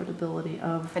profitability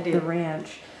of the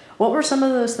ranch. What were some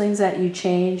of those things that you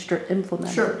changed or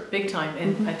implemented? Sure, big time.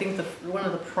 And I think one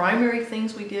of the primary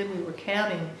things we did, we were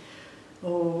calving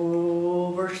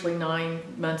virtually 9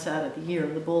 months out of the year.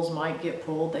 The bulls might get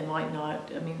pulled, they might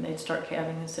not. I mean, they'd start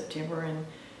calving in September, and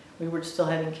we were still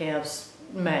having calves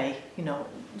May.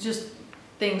 Just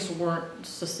things weren't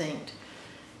succinct.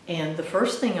 And the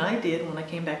first thing I did when I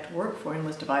came back to work for him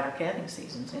was divide our calving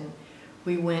seasons. And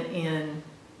we went in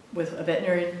with a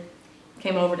veterinarian,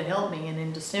 came over to help me, and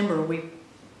in December we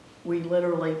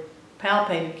literally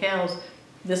palpated cows.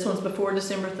 This one's before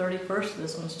December 31st,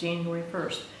 this one's January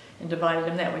 1st, and divided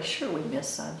them that way. Sure, we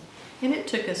missed some. And it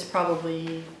took us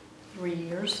probably 3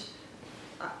 years,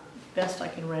 best I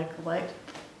can recollect,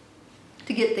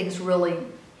 to get things really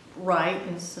right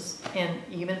and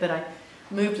even, but I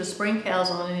moved the spring cows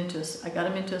on into, I got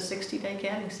them into a 60-day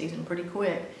calving season pretty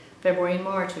quick. February and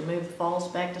March, we moved the falls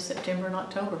back to September and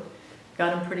October.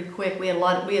 Got them pretty quick. We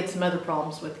had some other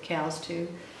problems with the cows too.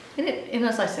 And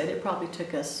as I said, it probably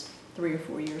took us 3 or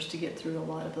 4 years to get through a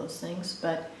lot of those things,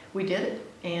 but we did it.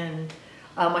 And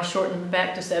I shortened them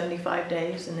back to 75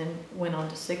 days and then went on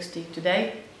to 60.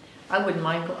 Today, I wouldn't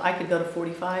mind, I could go to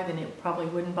 45 and it probably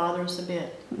wouldn't bother us a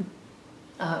bit,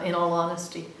 in all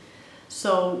honesty.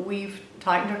 So we've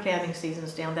tightened our calving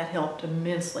seasons down. That helped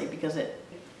immensely because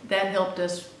that helped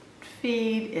us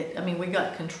feed it. I mean, we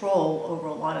got control over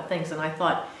a lot of things, and I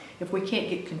thought if we can't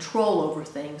get control over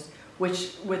things,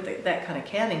 which with that kind of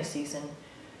calving season,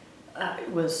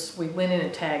 we went in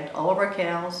and tagged all of our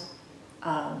cows.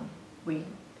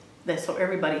 So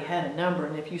everybody had a number,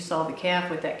 and if you saw the calf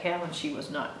with that cow and she was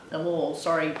not a little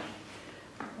sorry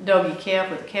doggy calf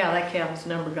with a cow, that calf's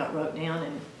number got wrote down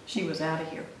and she was out of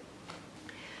here.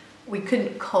 We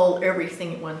couldn't cull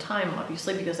everything at one time,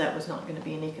 obviously, because that was not going to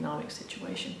be an economic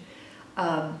situation.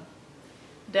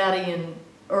 Daddy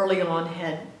early on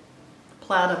had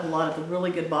plowed up a lot of the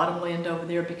really good bottomland over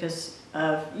there because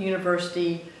of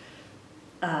university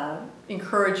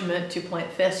encouragement to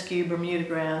plant fescue, Bermuda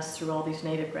grass through all these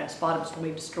native grass bottoms, and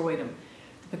we've destroyed them.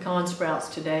 The pecan sprouts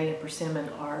today and persimmon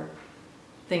are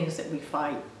things that we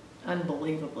fight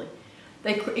unbelievably.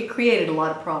 It created a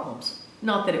lot of problems.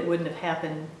 Not that it wouldn't have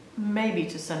happened, maybe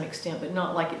to some extent, but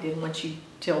not like it did once you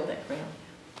tilled that ground.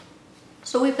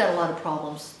 So we've got a lot of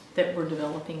problems that we're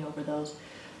developing over those.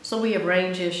 So we have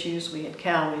range issues, we had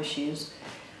cow issues.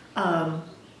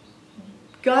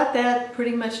 Got that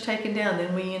pretty much taken down.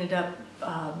 Then we ended up,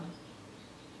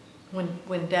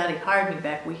 when Daddy hired me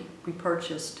back, we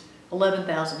purchased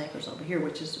 11,000 acres over here,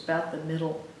 which is about the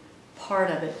middle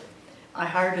part of it. I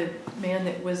hired a man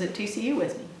that was at TCU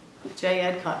with me. Jay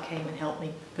Adcock came and helped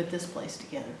me put this place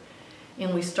together.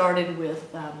 And we started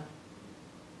with,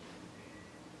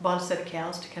 bought a set of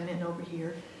cows to come in over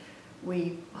here.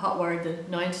 We hot wired the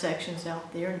 9 sections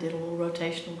out there and did a little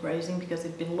rotational grazing because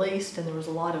it'd been leased, and there was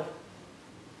a lot of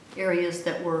areas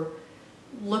that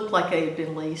looked like they had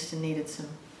been leased and needed some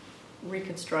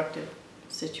reconstructive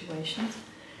situations.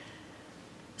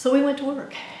 So we went to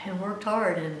work and worked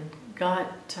hard and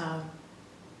got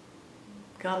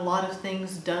a lot of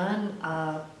things done.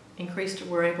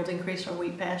 We're able to increase our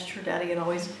wheat pasture. Daddy had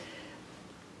always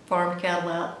farmed cattle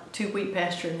out to wheat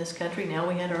pasture in this country. Now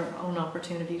we had our own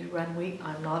opportunity to run wheat.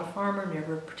 I'm not a farmer,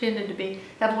 never pretended to be.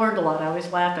 Have learned a lot. I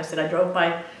always laughed. I said I drove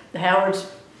by the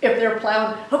Howards. If they're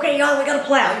plowing, okay, y'all, we got to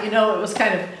plow. You know, it was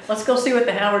kind of, let's go see what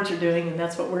the Howards are doing, and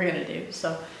that's what we're going to do.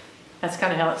 So that's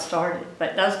kind of how it started.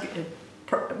 But that was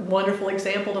a wonderful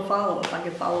example to follow. If I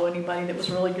could follow anybody that was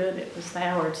really good, it was the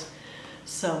Howards.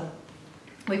 So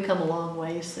we've come a long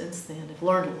way since then. I've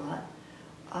learned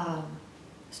a lot.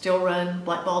 Still run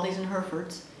Black Baldies and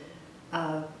Herefords.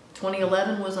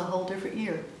 2011 was a whole different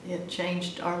year. It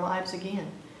changed our lives again.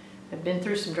 I've been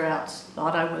through some droughts.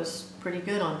 Thought I was pretty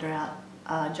good on drought.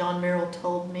 John Merrill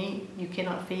told me, you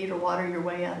cannot feed or water your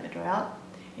way out of a drought,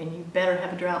 and you better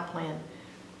have a drought plan.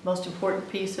 Most important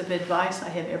piece of advice I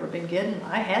have ever been given.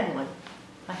 I had one.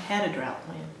 I had a drought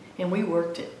plan, and we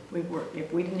worked it.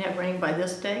 If we didn't have rain by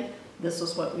this day, this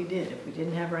is what we did. If we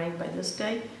didn't have rain by this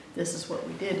day, this is what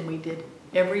we did, and we did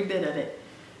every bit of it.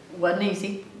 It wasn't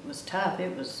easy. It was tough.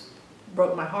 It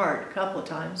broke my heart a couple of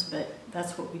times, but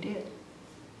that's what we did.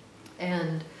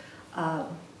 And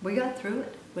we got through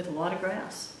it with a lot of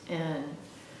grass, and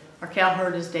our cow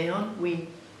herd is down. We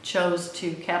chose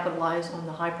to capitalize on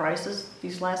the high prices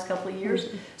these last couple of years,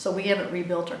 so we haven't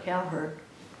rebuilt our cow herd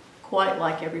quite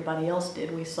like everybody else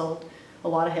did. We sold a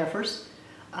lot of heifers,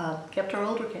 kept our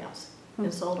older cows,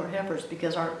 and sold our heifers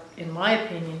because in my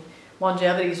opinion,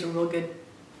 longevity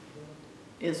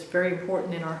is very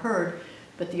important in our herd,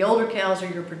 but the older cows are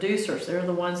your producers. They're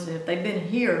the ones that if they've been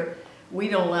here, we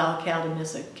don't allow a cow to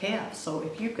miss a calf. So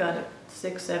if you've got a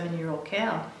 6-7-year-old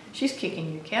cow, she's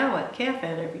kicking your calf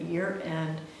out every year,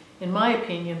 and in my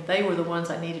opinion, they were the ones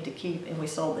I needed to keep, and we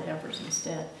sold the heifers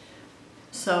instead.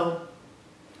 So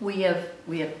we have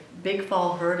big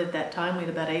fall herd at that time. We had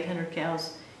about 800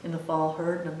 cows in the fall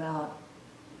herd and about,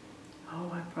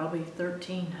 probably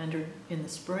 1,300 in the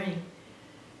spring.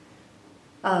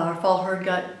 Our fall herd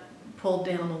got pulled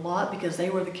down a lot because they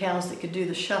were the cows that could do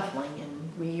the shuffling, and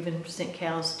we even sent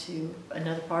cows to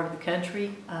another part of the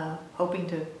country, hoping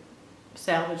to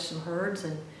salvage some herds,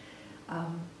 and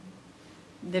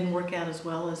Didn't work out as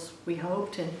well as we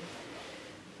hoped, and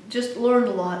just learned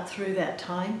a lot through that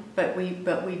time. But we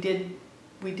did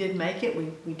make it.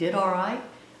 We did all right.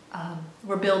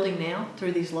 We're building now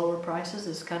through these lower prices.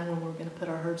 Is kind of when we're going to put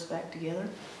our herds back together,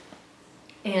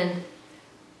 and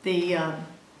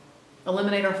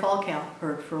eliminate our fall cow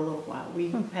herd for a little while.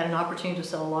 We had an opportunity to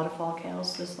sell a lot of fall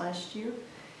cows this last year.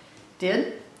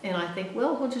 Did, and I think,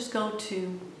 well, we'll just go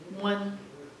to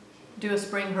do a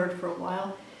spring herd for a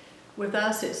while. With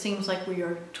us, it seems like we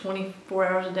are 24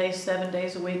 hours a day, 7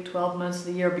 days a week, 12 months of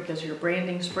the year, because you're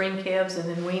branding spring calves and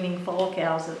then weaning fall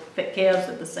calves at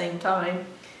the same time.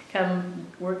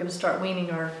 We're going to start weaning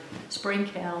our spring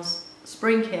calves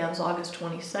August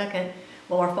 22nd.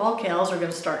 Well, our fall cows are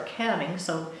going to start calving,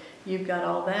 so you've got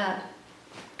all that.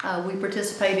 We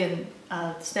participate in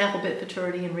Snaffle Bit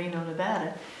Futurity in Reno,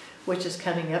 Nevada, which is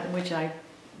coming up, and which I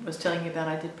was telling you about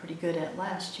I did pretty good at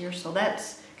last year. So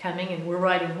that's coming, and we're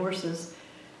riding horses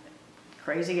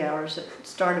crazy hours that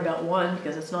start about 1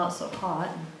 because it's not so hot.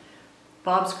 And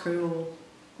Bob's crew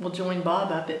will join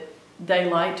Bob up at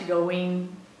daylight to go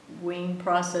wean,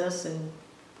 process, and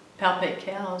palpate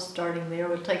cows starting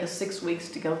there. It'll take us 6 weeks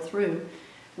to go through.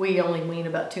 We only wean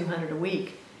about 200 a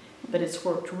week, but it's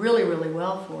worked really, really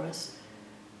well for us.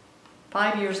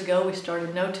 5 years ago, we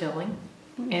started no-tilling,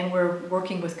 and we're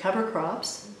working with cover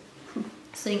crops,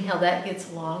 seeing how that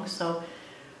gets along. So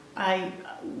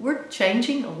we're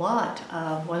changing a lot.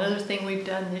 One other thing we've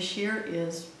done this year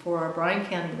is for our Bryan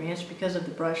County ranch, because of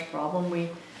the brush problem, we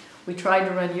tried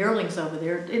to run yearlings over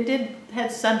there. It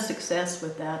had some success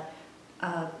with that,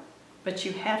 but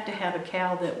you have to have a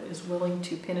cow that is willing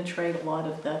to penetrate a lot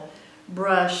of the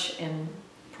brush and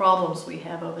problems we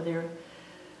have over there.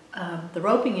 The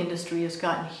roping industry has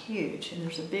gotten huge, and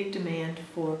there's a big demand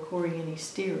for Coriani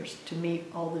steers to meet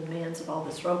all the demands of all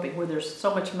this roping, where there's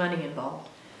so much money involved.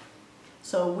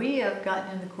 So we have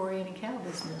gotten in the Coriani cow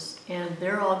business, and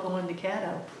they're all going to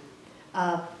Caddo.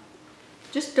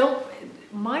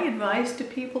 My advice to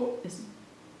people is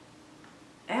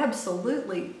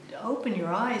absolutely open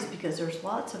your eyes, because there's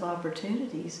lots of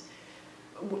opportunities.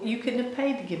 You couldn't have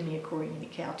paid to give me a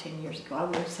Coriani cow 10 years ago. I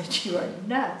would have said you are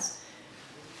nuts.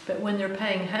 But when they're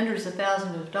paying hundreds of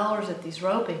thousands of dollars at these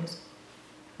ropings,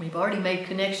 we've already made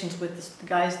connections with the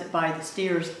guys that buy the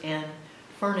steers and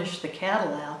furnish the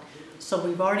cattle out. So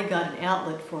we've already got an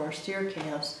outlet for our steer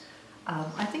calves.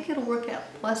 I think it'll work out.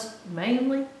 Plus,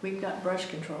 mainly, we've got brush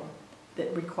control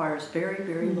that requires very,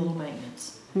 very little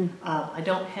maintenance. I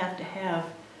don't have to have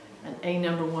an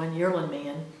A#1 yearling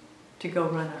man to go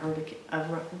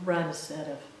run a set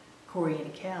of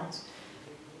Coriani cows.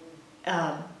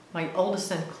 My oldest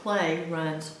son, Clay,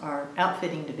 runs our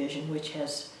outfitting division, which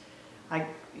has,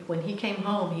 when he came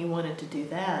home, he wanted to do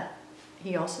that.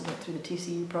 He also went through the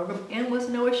TCU program and was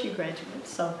an OSU graduate.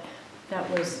 So that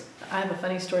was, I have a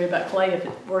funny story about Clay if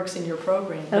it works in your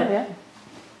program. But,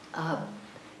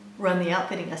 run the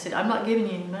outfitting. I said, I'm not giving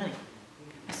you any money.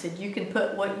 I said, you can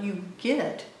put what you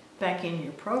get back in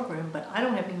your program, but I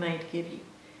don't have any money to give you.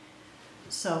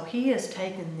 So he has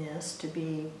taken this to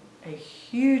be a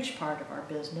huge part of our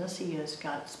business. He has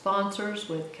got sponsors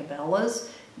with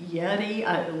Cabela's, Yeti,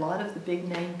 a lot of the big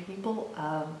name people.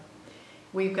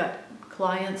 We've got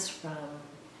clients from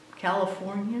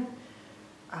California,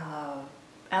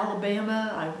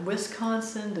 Alabama,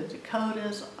 Wisconsin, the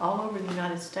Dakotas, all over the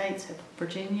United States,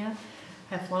 Virginia,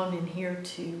 have flown in here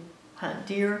to hunt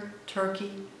deer,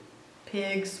 turkey,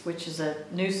 pigs, which is a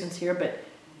nuisance here, but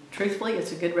truthfully,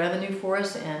 it's a good revenue for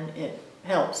us, and it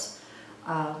helps.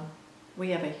 We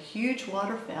have a huge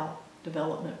waterfowl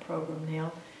development program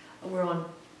now. We're on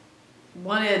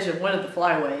one edge of one of the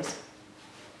flyways,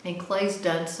 and Clay's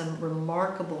done some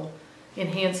remarkable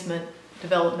enhancement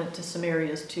development to some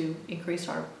areas to increase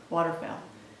our waterfowl.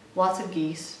 Lots of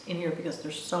geese in here because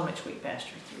there's so much wheat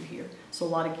pasture through here, so a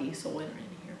lot of geese will winter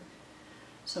in here.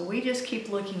 So we just keep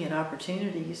looking at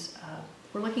opportunities.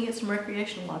 We're looking at some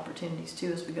recreational opportunities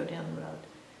too as we go down the road.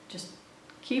 Just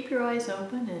keep your eyes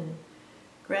open and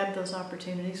grab those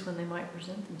opportunities when they might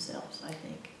present themselves, I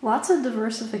think. Lots of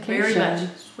diversification. Very much.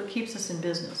 It's what keeps us in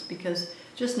business, because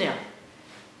just now,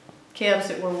 calves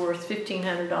that were worth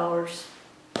 $1,500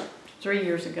 3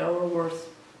 years ago are worth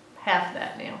half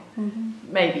that now.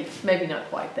 Maybe not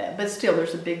quite that, but still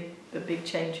there's a big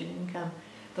change in income.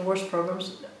 The horse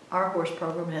programs, our horse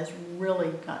program has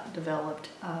really got developed.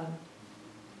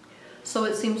 So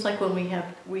it seems like when we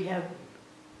have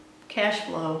cash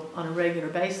flow on a regular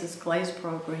basis, Clay's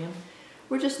program,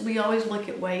 we always look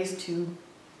at ways to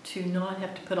not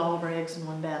have to put all of our eggs in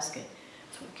one basket.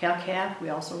 So cow-calf, we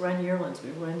also run yearlings,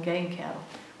 we run game cattle.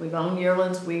 We've owned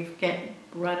yearlings, we've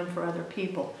run them for other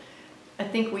people. I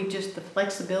think we just, the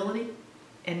flexibility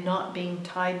and not being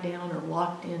tied down or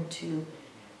locked into,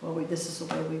 well, this is the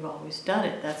way we've always done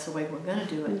it, that's the way we're going to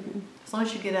do it. Mm-hmm. As long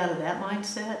as you get out of that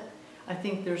mindset, I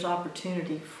think there's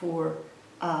opportunity for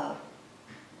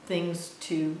things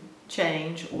to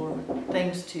change or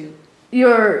things to...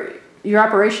 Your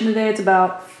operation today, it's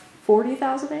about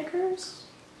 40,000 acres?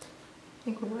 I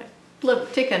think we're right.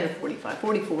 Tick under 45,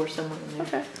 44, somewhere in there.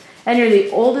 Okay. And you're the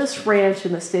oldest ranch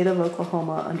in the state of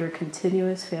Oklahoma under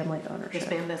continuous family ownership. Yes,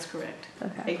 ma'am, that's correct.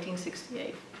 Okay.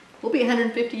 1868. We'll be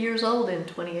 150 years old in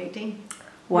 2018.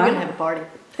 Wow. We're going to have a party.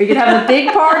 Are you going to have a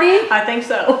big party? I think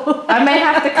so. I may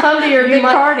have to come to your big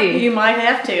party. You might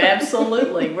have to,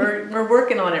 absolutely. We're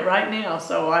working on it right now.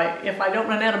 So if I don't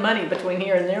run out of money between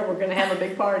here and there, we're going to have a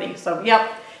big party. So,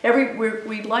 yep,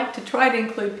 we'd like to try to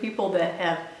include people that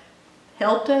have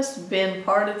helped us, been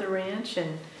part of the ranch,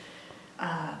 and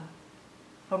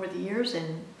over the years,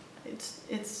 and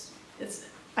it's.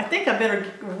 I think I better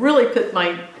really put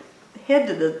my head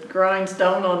to the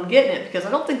grindstone on getting it, because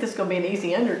I don't think this is going to be an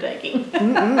easy undertaking.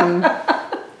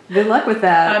 Good luck with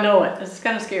that. I know it. It's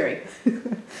kind of scary.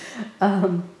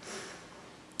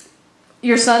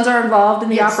 Your sons are involved in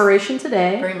the Yes. operation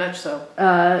today. Very much so.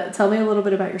 Tell me a little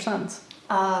bit about your sons.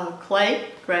 Clay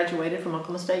graduated from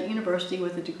Oklahoma State University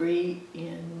with a degree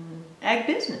in ag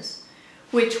business,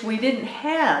 which we didn't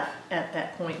have at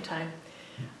that point in time.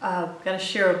 Got to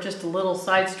share just a little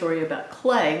side story about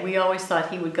Clay. We always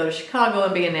thought he would go to Chicago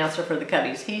and be an announcer for the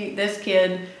Cubbies. This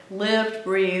kid lived,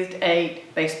 breathed,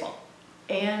 ate baseball.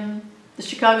 And the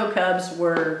Chicago Cubs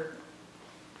were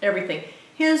everything.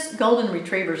 His golden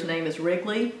retriever's name is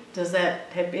Wrigley. Does that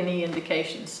have any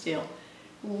indication still?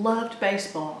 Loved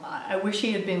baseball. I wish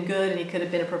he had been good and he could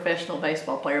have been a professional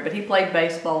baseball player, but he played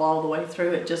baseball all the way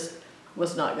through. It just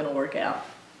was not going to work out.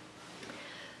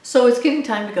 So it's getting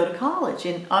time to go to college,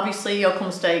 and obviously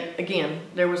Oklahoma State, again,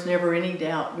 there was never any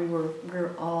doubt. We were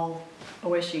all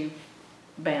OSU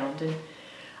bound, and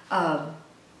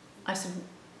I said,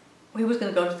 he was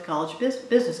going to go to the college,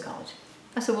 business college.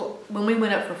 I said, well, when we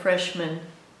went up for freshman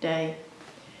day,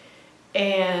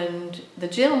 and the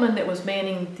gentleman that was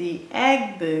manning the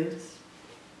ag booth,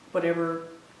 whatever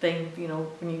thing, you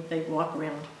know, when they walk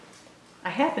around, I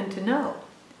happened to know.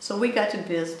 So we got to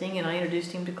visiting, and I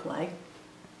introduced him to Clay.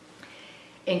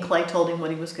 And Clay told him what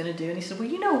he was going to do, and he said, well,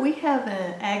 you know, we have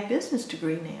an ag business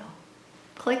degree now.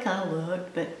 Clay kind of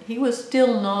looked, but he was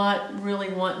still not really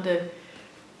wanting to.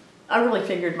 I really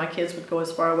figured my kids would go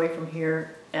as far away from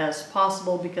here as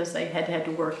possible because they had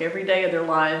to work every day of their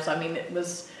lives. I mean,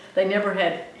 they never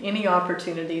had any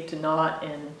opportunity to not,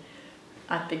 and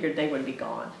I figured they would be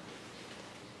gone.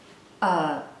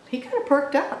 He kind of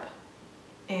perked up.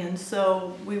 And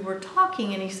so we were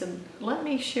talking, and he said, let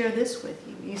me share this with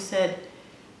you. He said,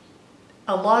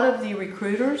 a lot of the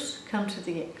recruiters come to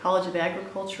the College of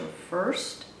Agriculture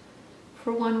first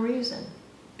for one reason,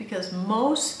 because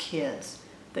most kids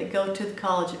that go to the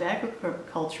College of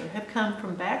Agriculture have come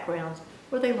from backgrounds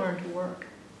where they learn to work.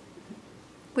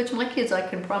 Which my kids, I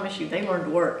can promise you, they learn to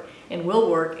work and will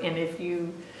work, and if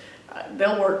you,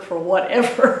 they'll work for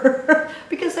whatever,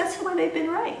 because that's the way they've been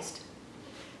raised.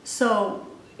 So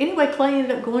anyway, Clay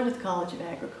ended up going to the College of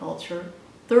Agriculture,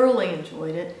 thoroughly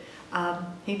enjoyed it.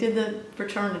 He did the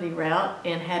fraternity route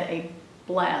and had a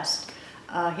blast.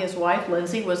 His wife,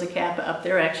 Lindsay, was a Kappa up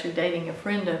there, actually dating a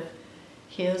friend of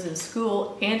his in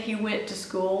school, and he went to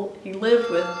school. He lived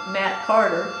with Matt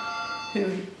Carter, who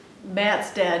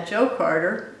Matt's dad, Joe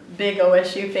Carter, big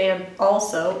OSU fan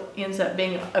also, ends up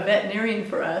being a veterinarian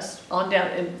for us on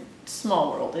down in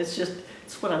small world. It's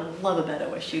what I love about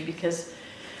OSU, because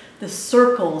the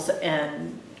circles,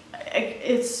 and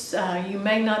it's you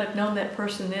may not have known that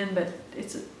person then, but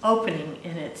it's an opening,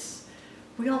 and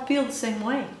we all feel the same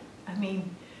way. I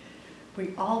mean,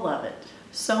 we all love it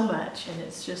so much, and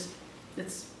it's just the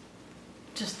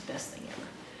best thing ever.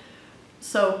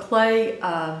 So Clay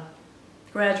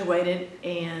graduated,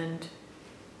 and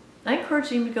I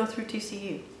encouraged him to go through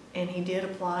TCU, and he did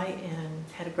apply and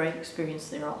had a great experience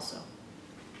there also.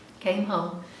 Came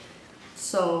home,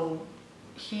 so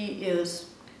he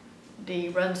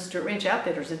runs Stuart Ranch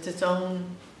Outfitters. It's its own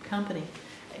company,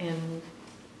 and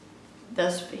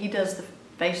he does the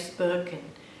Facebook, and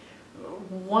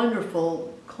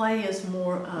wonderful. Clay is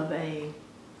more of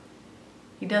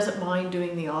he doesn't mind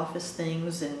doing the office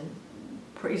things, and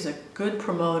he's a good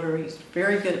promoter. He's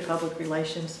very good at public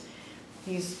relations.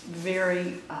 He's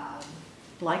very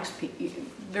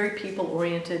very people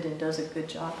oriented and does a good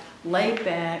job. Laid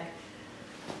back,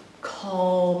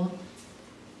 calm.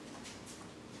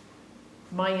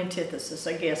 My antithesis,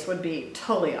 I guess, would be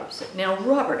totally opposite. Now,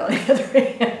 Robert, on the other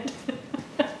hand,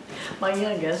 my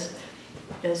youngest,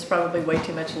 is probably way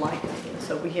too much like me, and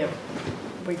so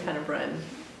we kind of run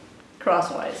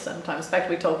crosswise sometimes. In fact,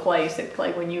 we told Clay, said,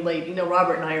 Clay, when you leave, you know,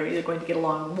 Robert and I are either going to get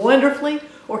along wonderfully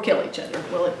or kill each other.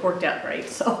 Well, it worked out great.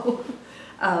 So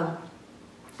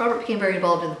Robert became very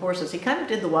involved in the horses. He kind of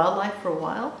did the wildlife for a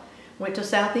while, went to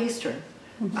Southeastern.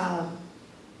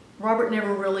 Robert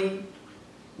never really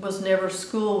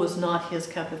school was not his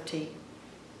cup of tea.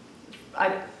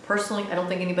 Personally, I don't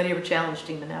think anybody ever challenged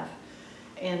him enough.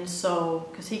 And so,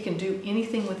 because he can do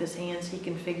anything with his hands, he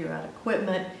can figure out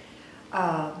equipment,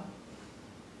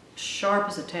 sharp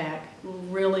as a tack,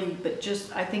 really, but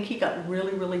just, I think he got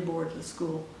really, really bored with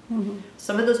school.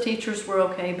 Some of those teachers were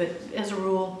okay, but as a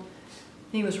rule,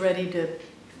 he was ready to,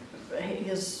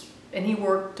 and he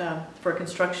worked for a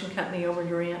construction company over in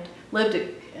Durant, lived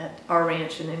at our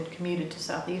ranch and then commuted to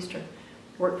Southeastern,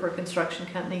 worked for a construction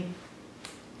company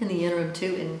in the interim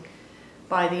too, and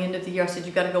by the end of the year I said,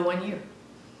 you've got to go 1 year.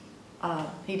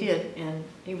 He did, and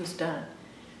he was done.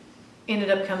 Ended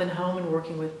up coming home and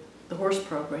working with the horse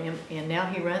program, and now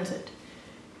he runs it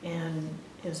and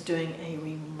is doing a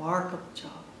remarkable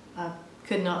job. I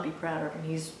could not be prouder of him.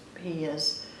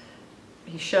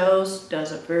 He shows,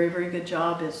 does a very, very good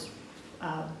job, is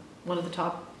one of the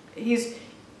top. He's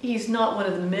not one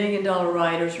of the $1 million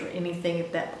riders or anything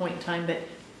at that point in time, but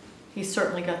he's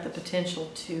certainly got the potential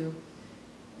to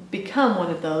become one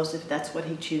of those if that's what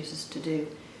he chooses to do.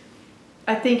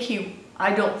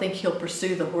 I don't think he'll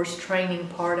pursue the horse training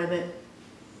part of it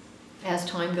as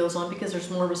time goes on, because there's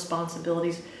more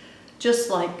responsibilities. Just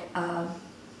like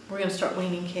we're going to start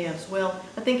weaning calves. Well,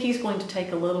 I think he's going to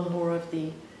take a little more of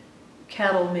the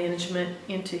cattle management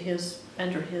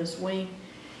under his wing.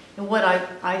 And what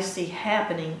I see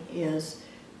happening is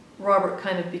Robert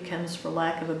kind of becomes, for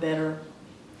lack of a better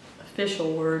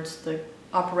official words, the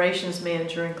operations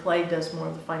manager, and Clay does more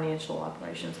of the financial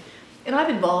operations. And I've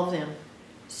involved them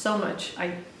so much.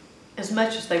 As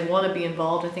much as they want to be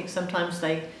involved, I think sometimes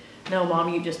they, no,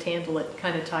 Mom, you just handle it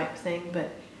kind of type thing,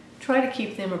 but try to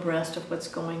keep them abreast of what's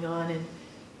going on.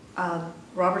 And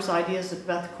Robert's ideas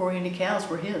about the Corriente cows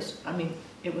were his. I mean,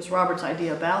 it was Robert's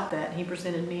idea about that. He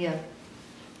presented me a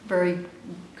very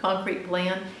concrete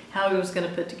plan, how he was going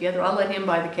to put together. I let him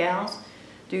buy the cows,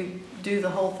 do the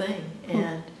whole thing,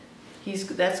 and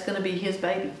that's going to be his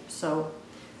baby. So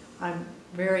I'm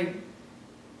very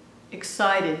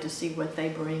excited to see what they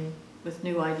bring with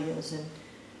new ideas,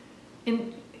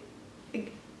 and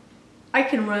I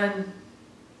can run,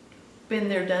 been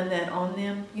there, done that on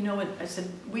them. You know what, I said,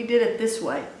 we did it this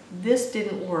way. This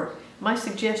didn't work. My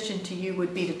suggestion to you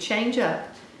would be to change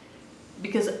up,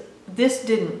 because this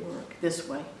didn't work this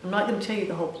way. I'm not going to tell you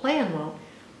the whole plan won't,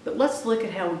 but let's look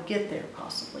at how we get there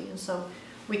possibly. And so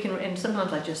we can, and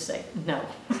sometimes I just say, no.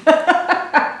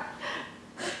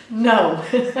 No.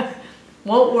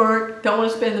 Won't work, don't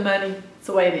want to spend the money, it's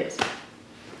the way it is.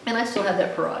 And I still have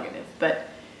that prerogative, but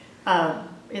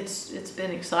it's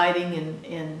been exciting,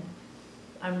 and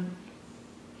I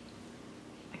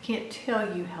can't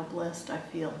tell you how blessed I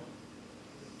feel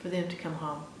for them to come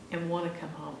home and want to come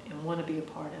home and want to be a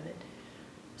part of it.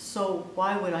 So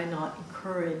why would I not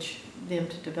encourage them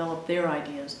to develop their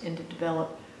ideas and to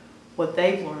develop what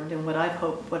they've learned and what I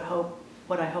hope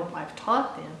I've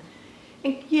taught them?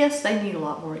 And yes, they need a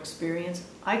lot more experience.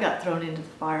 I got thrown into the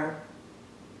fire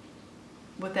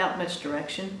without much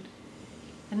direction,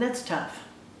 and that's tough.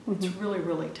 It's really,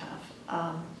 really tough.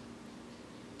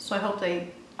 So I hope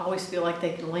they always feel like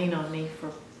they can lean on me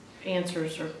for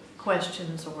answers or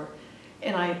questions,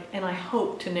 and I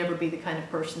hope to never be the kind of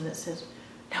person that says,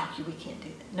 no, we can't do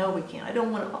that. No, we can't.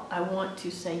 I want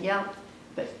to say, yeah,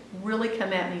 but really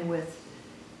come at me with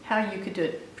how you could do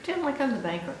it. Pretend like I'm the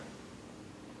banker.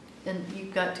 And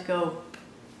you've got to go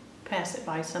pass it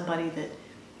by somebody that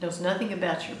knows nothing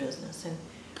about your business. And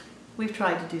we've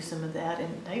tried to do some of that,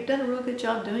 and they've done a real good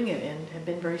job doing it and have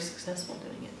been very successful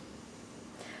doing it.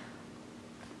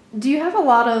 Do you have a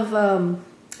lot of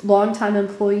longtime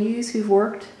employees who've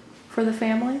worked for the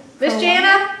family? Miss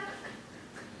Jana?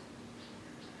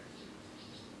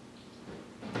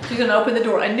 She's going to open the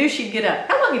door. I knew she'd get up.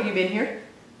 How long have you been here?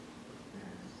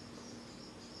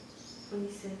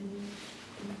 27 years.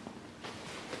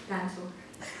 Dinosaur.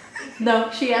 No,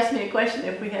 she asked me a question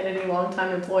if we had any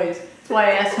long-time employees. That's why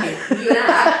I asked you. You and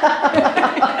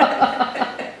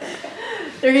I.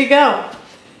 There you go.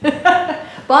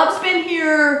 Bob's been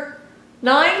here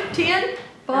 9, 10?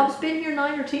 Bob's been here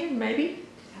 9 or 10, maybe?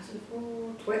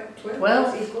 2004,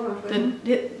 12. He's going on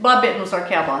 12. Bob Benton was our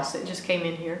cow boss that just came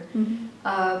in here.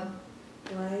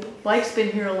 Blake's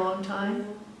been here a long time.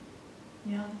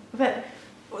 Yeah. But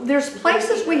there's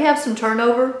places we have some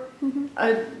turnover.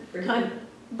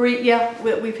 Yeah,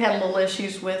 we've had a little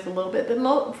issues with a little bit,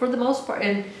 but for the most part,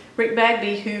 and Rick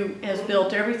Bagby, who has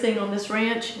built everything on this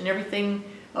ranch and everything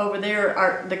over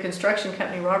there, the construction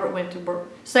company Robert went to work,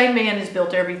 same man has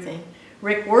built everything.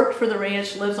 Rick worked for the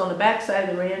ranch, lives on the back side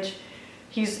of the ranch.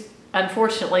 He's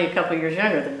unfortunately a couple years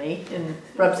younger than me and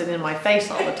rubs it in my face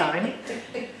all the time.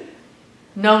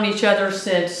 Known each other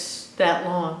since that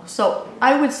long. So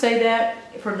I would say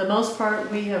that for the most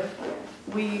part we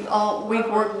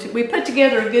put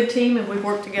together a good team and we've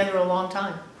worked together a long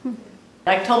time.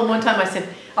 I told him one time, I said,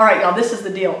 all right, y'all, this is the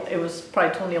deal. It was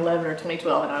probably 2011 or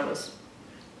 2012 and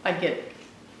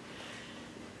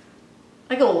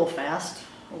I go a little fast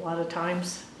a lot of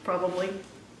times, probably,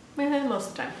 most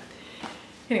of the time.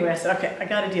 Anyway, I said, okay, I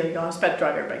got a deal, y'all. I was about to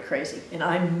drive everybody crazy. And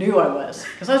I knew I was,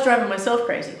 because I was driving myself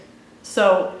crazy.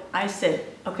 So I said,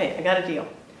 okay, I got a deal.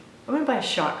 I'm going to buy a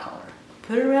shock collar,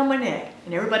 put it around my neck,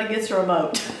 and everybody gets a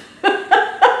remote.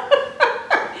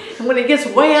 And when it gets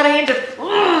way out of hand, just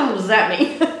zap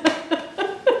me.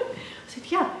 I said,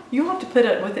 yeah, you have to put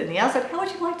up with it. And I said, how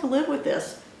would you like to live with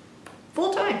this?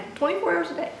 Full time, 24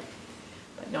 hours a day.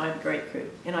 But no, I have a great crew.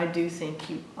 And I do think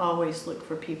you always look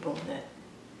for people that,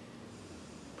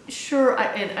 sure,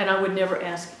 and I would never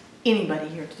ask anybody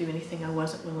here to do anything I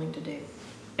wasn't willing to do.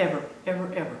 Ever,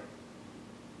 ever, ever.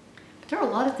 But there are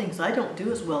a lot of things I don't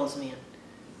do as well as men.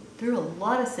 There are a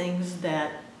lot of things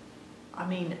that,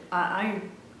 I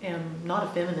am not a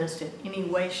feminist in any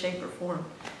way, shape, or form.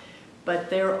 But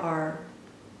there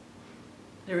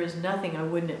is nothing I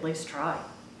wouldn't at least try.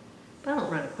 But I don't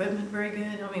run equipment very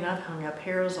good. I've hung up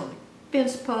hairs on the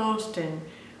fence post and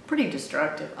pretty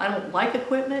destructive. I don't like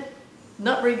equipment.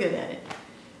 Not very good at it.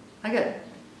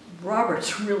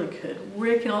 Robert's really good.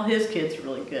 Rick and all his kids are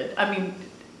really good.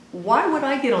 Why would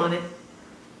I get on it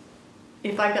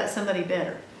if I got somebody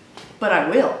better? But I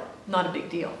will. Not a big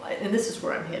deal. And this is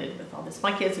where I'm headed with all this.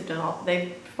 My kids have done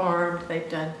they've farmed, they've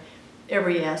done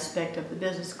every aspect of the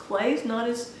business. Clay's not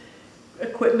as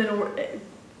equipment or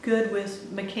good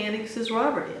with mechanics as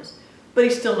Robert is, but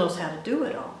he still knows how to do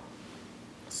it all.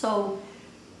 So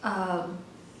I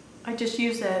just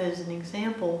use that as an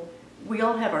example. We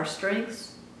all have our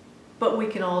strengths, but we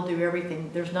can all do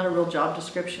everything. There's not a real job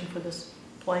description for this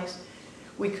place.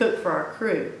 We cook for our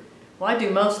crew. Well, I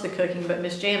do most of the cooking, but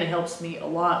Miss Jana helps me a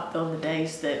lot on the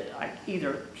days that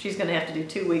she's going to have to do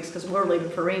 2 weeks because we're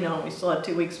leaving for Reno and we still have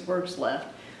 2 weeks of work left.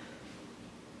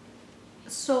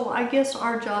 So I guess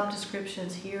our job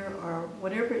descriptions here are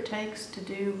whatever it takes to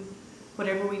do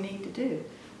whatever we need to do.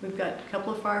 We've got a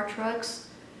couple of fire trucks.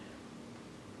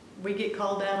 We get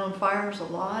called out on fires a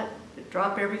lot.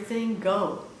 Drop everything,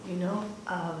 go,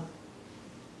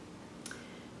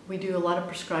 We do a lot of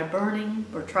prescribed burning,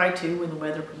 or try to when the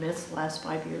weather permits. The last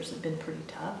 5 years have been pretty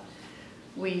tough.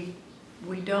 We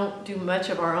don't do much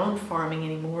of our own farming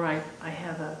anymore. I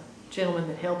have a gentleman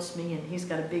that helps me, and he's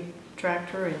got a big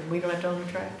tractor, and we don't have to own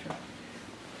a tractor.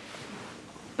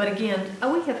 But again,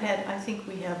 I think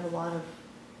we have a lot of,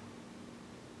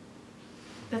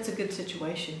 that's a good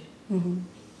situation. Mm-hmm.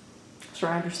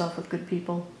 Surround yourself with good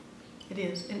people. It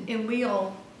is. And we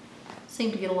all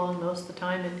seem to get along most of the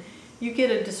time. And you get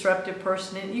a disruptive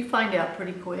person and you find out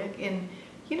pretty quick. And,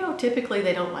 typically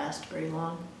they don't last very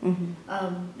long.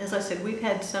 Mm-hmm. As I said, we've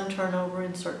had some turnover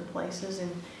in certain places.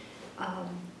 And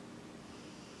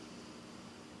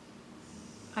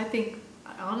I think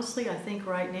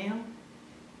right now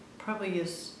probably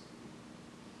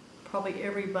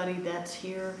everybody that's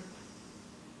here,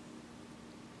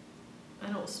 I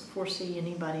don't foresee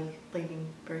anybody leaving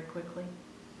very quickly.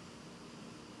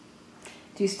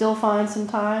 Do you still find some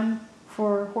time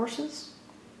for horses?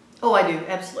 Oh, I do,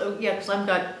 absolutely. Yeah, because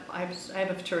I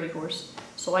have a futurity horse.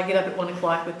 So I get up at 1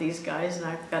 o'clock with these guys, and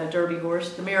I've got a derby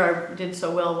horse. The mare I did so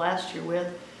well last year with,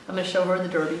 I'm going to show her the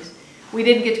derbies. We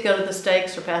didn't get to go to the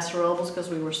stakes or Paso Robles because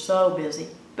we were so busy.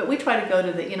 But we try to go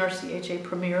to the NRCHA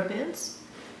premier events.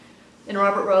 And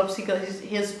Robert ropes, he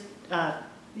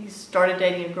started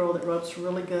dating a girl that ropes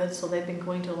really good, so they've been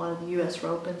going to a lot of the U.S.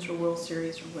 Ropings or World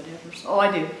Series or whatever. So,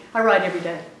 I do. I ride every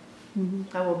day.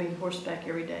 Mm-hmm. I will be horseback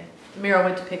every day. The mare I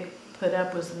went to put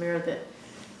up was the mare that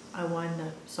I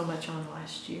won so much on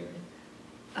last year.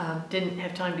 Didn't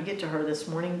have time to get to her this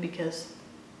morning because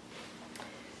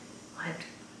I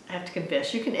have to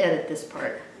confess, you can edit this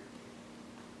part.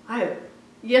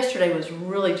 Yesterday was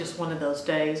really just one of those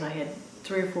days. I had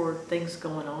 3 or 4 things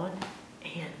going on,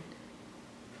 and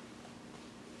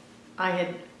I had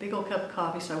a big old cup of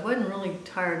coffee, so I wasn't really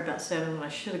tired about 7 when I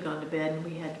should have gone to bed, and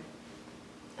we had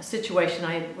a situation.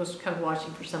 I was kind of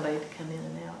watching for somebody to come in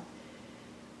and out.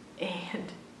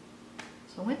 And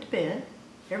so I went to bed.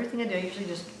 Everything I do, I usually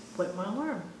just flip my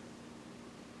alarm.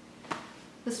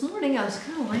 This morning I was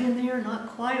kind of laying there, not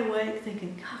quite awake,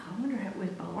 thinking, God, I wonder how if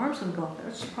my alarm's going to go off. I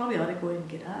just probably ought to go ahead and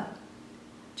get up.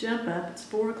 Jump up, it's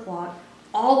 4 o'clock.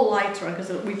 All the lights are on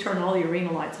because we turn all the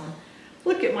arena lights on.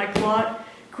 Look at my clock,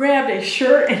 grabbed a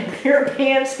shirt and a pair of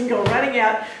pants and go running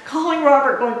out, calling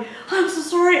Robert, going, I'm so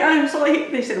sorry, I'm sorry.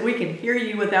 They said, we can hear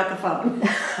you without the phone.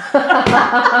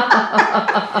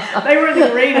 They were in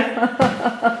the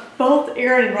arena. Both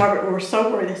Aaron and Robert were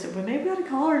so worried. They said, well, maybe we ought to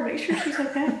call her and make sure she's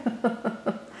okay.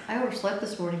 I overslept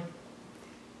this morning,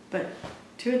 but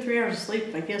 2 or 3 hours of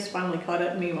sleep, I guess, finally caught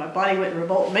up to me. My body went in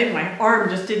revolt. Maybe my arm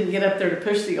just didn't get up there to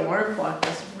push the alarm clock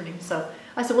this morning. So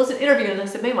I said, well, it's an interview. And I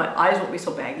said, maybe my eyes won't be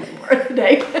so bad anymore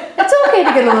today. It's okay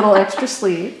to get a little extra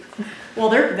sleep. Well,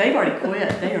 they've already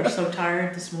quit. They are so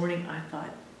tired this morning, I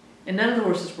thought. And none of the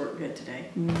horses worked good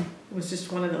today. It was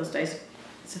just one of those days.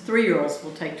 It's a 3-year-olds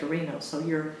will take to Reno. So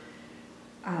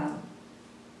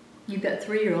you've got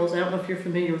 3-year-olds. I don't know if you're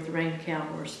familiar with the reigned cow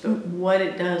horse, but what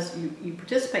it does, you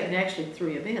participate in actually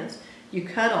 3 events. You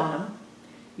cut on them,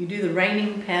 you do the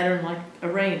reining pattern like a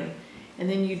reiner, and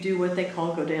then you do what they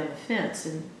call go down the fence.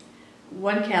 And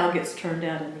one cow gets turned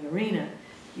out in the arena.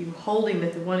 You hold him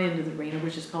at the one end of the arena,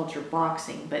 which is called your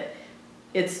boxing, but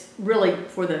it's really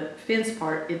for the fence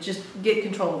part, it just get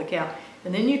control of the cow.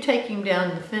 And then you take him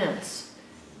down the fence,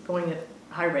 going at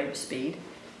high rate of speed,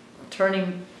 turn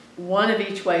him one of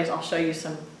each ways. I'll show you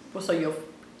some, so you'll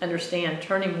understand.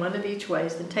 Turn him one of each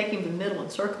ways, then take him to the middle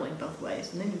and circle him both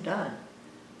ways, and then you're done.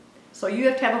 So you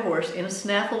have to have a horse in a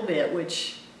snaffle bit,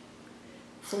 which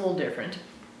is a little different.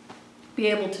 Be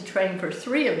able to train for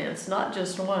 3 events, not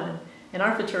just one. And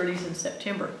our fraternity's in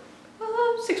September.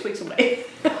 6 weeks away.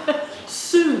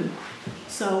 Soon.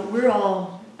 So we're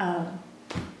all,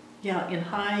 in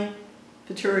high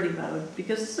futurity mode,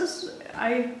 because this,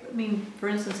 I mean, for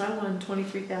instance, I won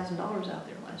 $23,000 out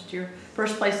there last year.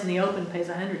 First place in the Open pays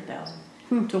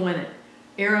 $100,000 to win it.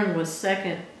 Erin was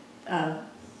second.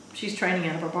 She's training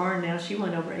out of a barn now. She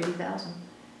won over $80,000.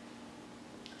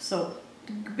 So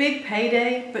big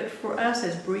payday, but for us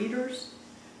as breeders,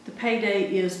 the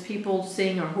payday is people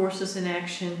seeing our horses in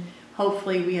action.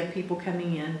 Hopefully we have people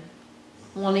coming in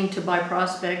wanting to buy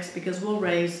prospects, because we'll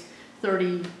raise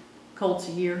 30 colts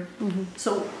a year.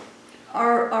 So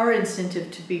our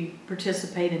incentive to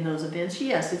participate in those events,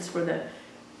 yes, it's for the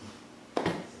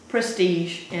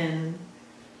prestige. And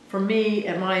for me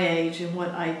at my age and what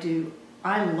I do,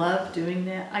 I love doing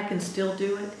that. I can still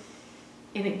do it,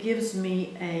 and it gives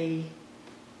me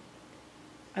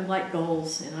I like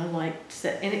goals, and I like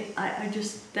set, and I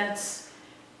just, that's,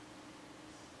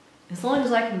 as long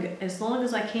as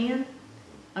I can,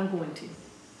 I'm going to.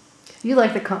 You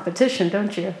like the competition,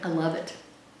 don't you? I love it.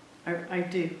 I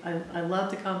do. I love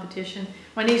the competition.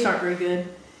 My knees aren't very good,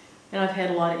 and I've had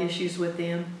a lot of issues with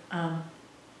them.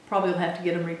 Probably will have to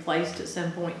get them replaced at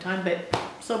some point in time, but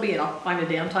so be it. I'll find a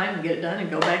downtime and get it done and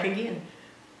go back again.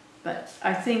 But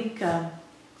I think, and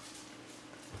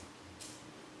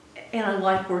I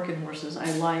like working horses.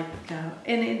 I like,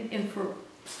 and for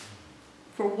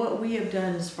what we have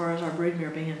done as far as our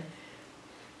broodmare band,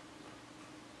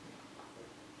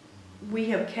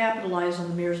 we have capitalized on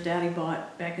the mares Daddy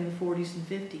bought back in the 40s and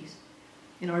 50s.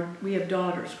 And we have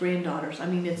daughters, granddaughters. I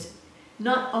mean, it's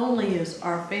not only is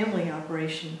our family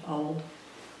operation old,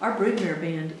 our broodmare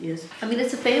band is, I mean,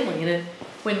 it's a family. And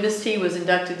when Miss T was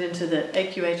inducted into the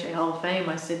AQHA Hall of Fame,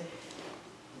 I said,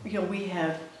 you know, we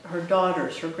have her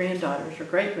daughters, her granddaughters, her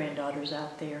great-granddaughters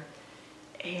out there.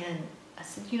 And I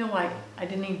said, you know, I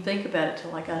didn't even think about it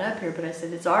till I got up here, but I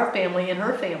said, it's our family and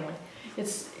her family.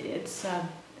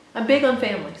 I'm big on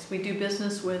families. We do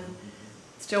business with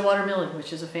Stillwater Milling,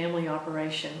 which is a family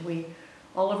operation.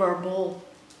 All of our bull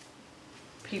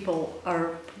people,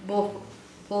 our bull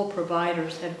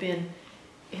providers have been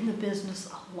in the business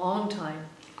a long time.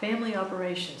 Family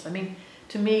operations. I mean,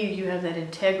 to me, you have that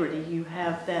integrity. You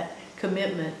have that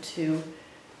commitment to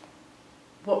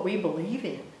what we believe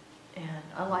in. And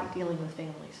I like dealing with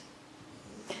families.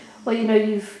 Well, you know,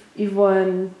 you've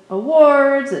won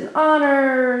awards and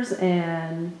honors,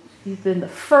 and you've been the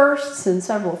first in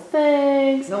several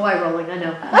things. No eye rolling, I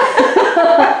know.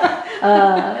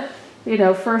 You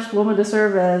know, first woman to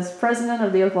serve as president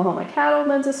of the Oklahoma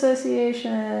Cattlemen's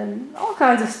Association. All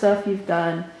kinds of stuff you've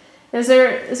done. Is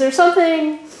there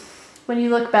something when you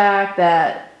look back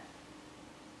that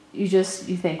you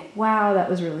think, wow, that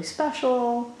was really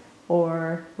special?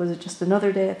 Or was it just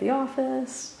another day at the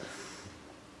office?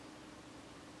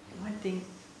 I think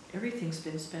everything's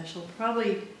been special.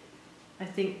 Probably, I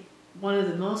think one of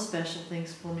the most special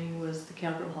things for me was the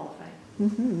Cowgirl Hall of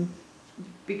Fame.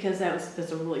 Because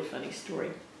that's a really funny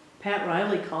story. Pat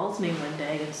Riley calls me one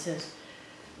day and says,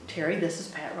 Terry, this is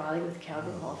Pat Riley with the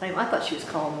Cowboy Hall of Fame. I thought she was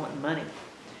calling wanting money.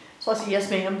 So I said, yes,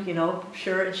 ma'am, you know,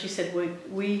 sure. And she said,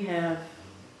 we have,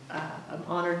 I'm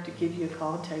honored to give you a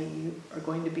call and tell you you are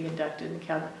going to be inducted in the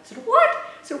Cowboy. I said, what?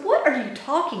 I said, what are you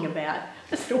talking about?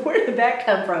 I said, where did that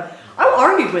come from? I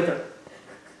argued with her.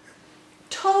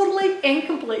 Totally and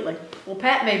completely. Well,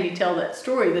 Pat made me tell that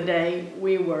story the day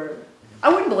I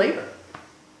wouldn't believe her.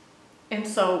 And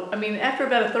so, I mean, after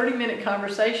about a 30-minute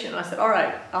conversation, I said, all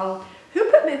right, who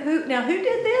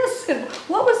did this? And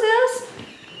what was this?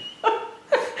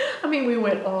 I mean, we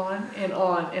went on and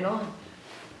on and on.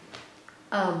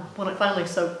 When it finally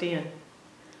soaked in,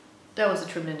 that was a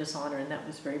tremendous honor, and that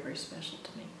was very, very special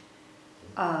to me.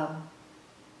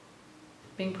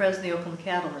 Being president of the Oklahoma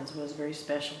Cattlemen's was very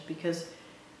special because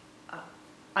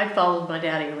I followed my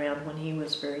daddy around when he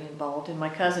was very involved, and my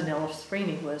cousin Ella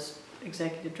Sfrini was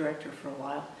executive director for a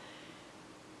while.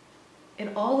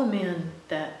 And all the men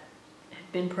that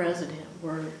had been president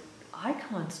were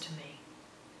icons to me.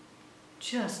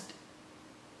 Just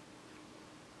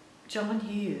John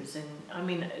Hughes, and I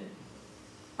mean,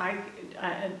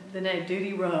 the name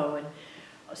Duty Rowe, and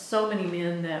so many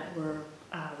men that were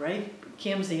Ray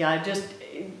Kimsey.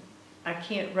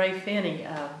 Ray Finney,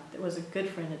 that was a good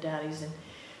friend of Daddy's, and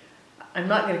I'm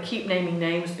not going to keep naming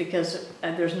names because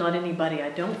there's not anybody I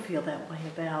don't feel that way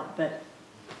about, but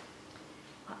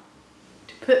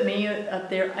to put me up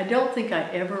there, I don't think I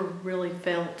ever really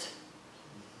felt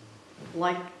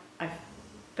like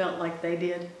they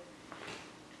did.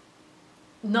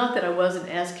 Not that I wasn't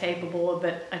as capable,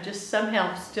 but I just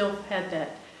somehow still had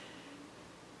that.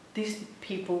 These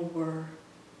people were,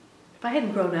 if I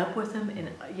hadn't grown up with them, and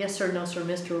yes sir, no sir,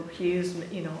 Mr. Hughes,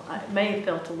 you know, I may have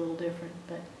felt a little different,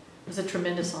 but it was a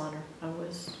tremendous honor.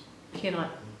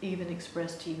 Cannot even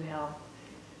express to you how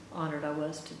honored I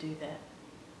was to do that.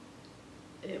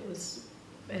 It was,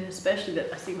 and especially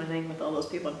that I see my name with all those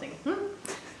people, I'm thinking,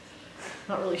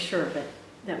 not really sure, but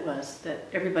that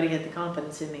everybody had the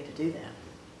confidence in me to do that.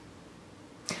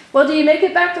 Well, do you make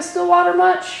it back to Stillwater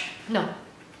much? No.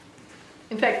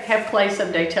 In fact, have Clay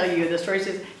someday tell you the story. He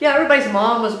says, yeah, everybody's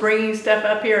mom was bringing stuff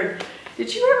up here. And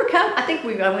did you ever come? I think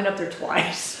I went up there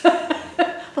twice.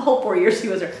 The whole 4 years he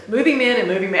was there. Move him in and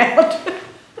move him out.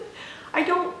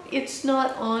 It's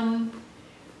not on.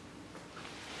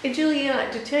 And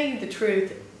Juliana, to tell you the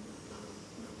truth,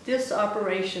 this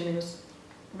operation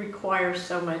requires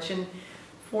so much. And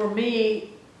for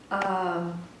me,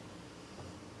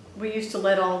 we used to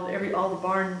let all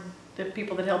the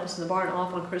people that help us in the barn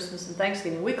off on Christmas and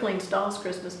Thanksgiving. We cleaned stalls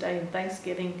Christmas Day and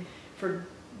Thanksgiving for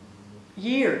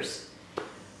years.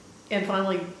 And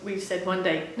finally we said one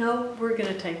day, no, we're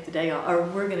going to take the day off, or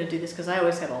we're going to do this, because I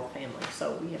always have all the family,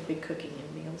 so we have big cooking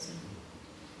and meals.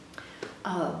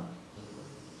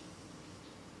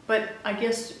 But I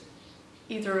guess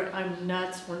either I'm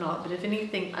nuts or not, but if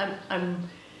anything,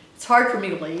 it's hard for me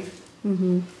to leave.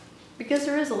 Mm-hmm. Because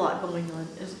there is a lot going on,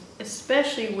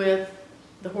 especially with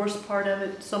the horse part of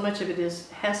it. So much of it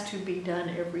has to be done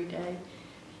every day.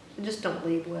 I just don't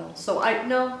leave well. So I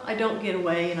don't get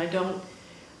away, and I don't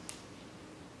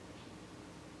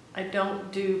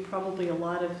do probably a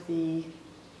lot of the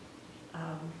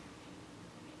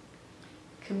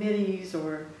committees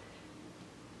or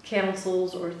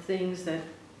councils or things that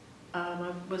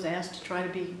I was asked to try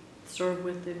to serve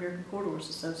with the American Quarter Horse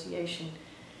Association.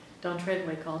 Don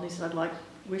Treadway called and he said,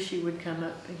 wish you would come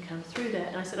up and come through that.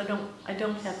 And I said, I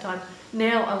don't have time.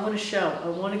 Now I want to show. I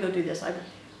want to go do this. I'm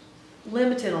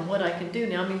limited on what I can do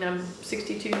now. I mean, I'm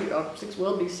 62,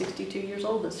 will be 62 years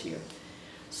old this year.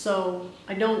 So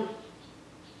I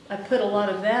put a lot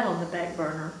of that on the back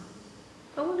burner.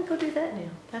 I want to go do that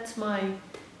now. That's my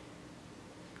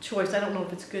choice. I don't know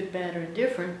if it's good, bad, or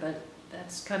indifferent, but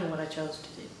that's kind of what I chose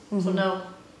to do. Mm-hmm. So no.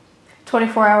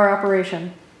 24-hour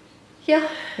operation.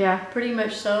 Yeah, pretty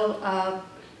much so.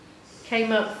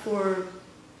 Came up for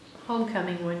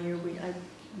homecoming one year. I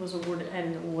was awarded, had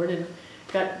an award, and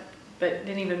but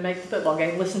didn't even make the football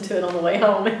game. Listened to it on the way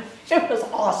home. It was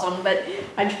awesome, but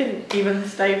I didn't even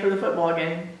stay for the football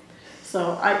game.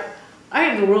 So I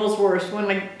am the world's worst. When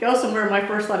I go somewhere, my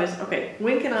first thought is, okay,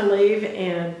 when can I leave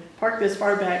and park this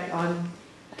far back on?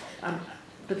 I'm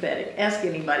pathetic. Ask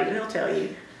anybody, they'll tell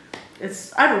you.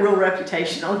 I have a real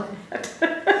reputation on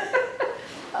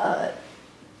that.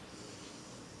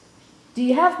 Do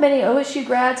you have many OSU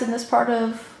grads in this part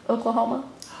of Oklahoma?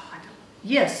 Oh,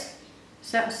 yes.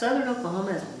 Southern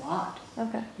Oklahoma has a lot.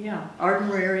 Okay. Yeah.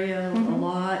 Ardmore area, a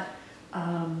lot.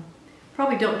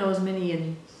 Probably don't know as many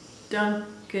in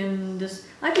Duncan.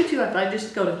 I do too. I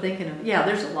just go to thinking of it. Yeah,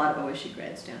 there's a lot of OSU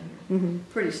grads down here.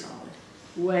 Pretty solid.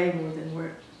 Way more than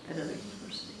we're at other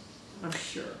university, I'm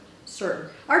sure. certain.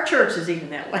 Our church is even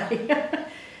that way.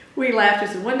 We laughed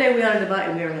and said, one day we ought to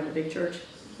divide, we are in a big church.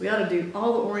 We ought to do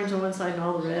all the orange on one side and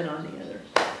all the red on the other.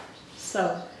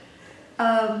 So,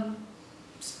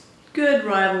 good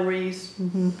rivalries,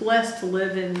 blessed to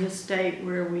live in this state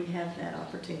where we have that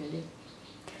opportunity.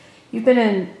 You've been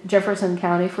in Jefferson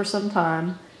County for some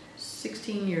time.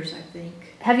 16 years, I think.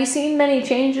 Have you seen many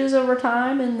changes over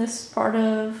time in this part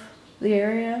of the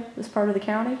area, this part of the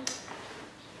county?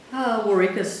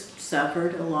 Waurika's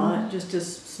suffered a lot, just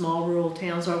as small rural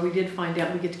towns are. We did find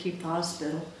out we get to keep the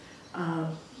hospital.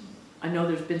 I know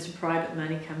there's been some private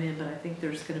money come in, but I think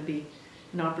there's going to be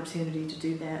an opportunity to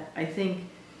do that. I think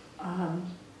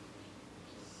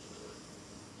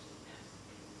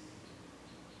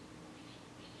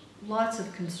lots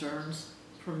of concerns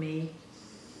for me.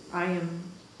 I am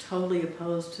totally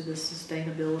opposed to this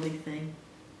sustainability thing.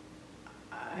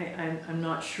 I'm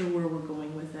not sure where we're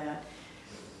going with that.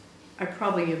 I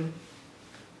probably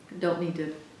don't need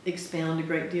to expound a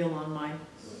great deal on my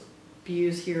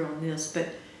views here on this, but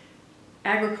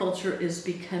agriculture is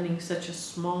becoming such a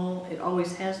small, it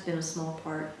always has been a small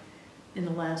part in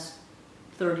the last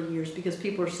 30 years because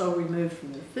people are so removed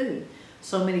from their food.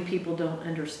 So many people don't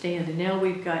understand. And now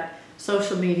we've got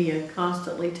social media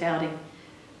constantly touting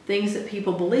things that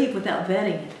people believe without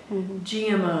vetting it.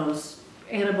 GMOs,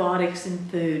 antibiotics in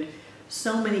food,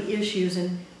 so many issues.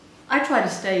 And I try to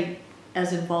stay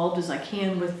as involved as I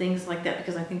can with things like that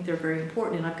because I think they're very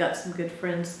important. And I've got some good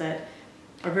friends that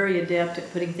are very adept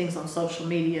at putting things on social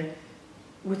media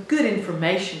with good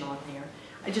information on there.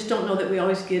 I just don't know that we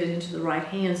always get it into the right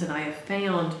hands, and I have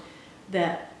found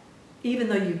that even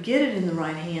though you get it in the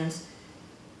right hands,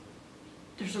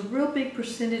 there's a real big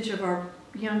percentage of our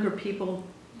younger people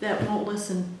that won't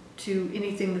listen to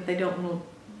anything that they don't want to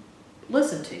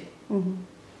listen to.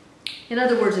 In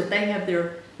other words, if they have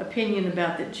their opinion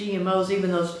about the GMOs,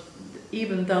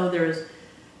 even though there's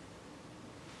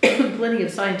plenty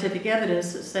of scientific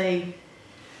evidence that say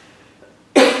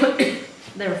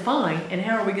they're fine, and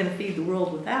how are we going to feed the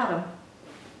world without them?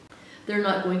 They're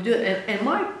not going to do it. And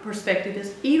my perspective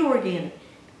is eat organic.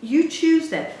 You choose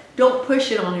that. Don't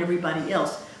push it on everybody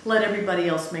else. Let everybody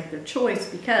else make their choice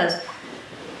because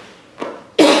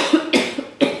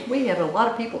we have a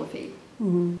lot of people to feed.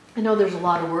 I know there's a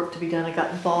lot of work to be done. I got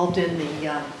involved in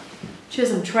the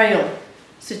Chisholm Trail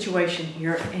situation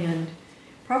here, and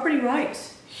property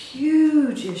rights,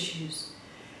 huge issues.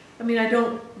 I mean,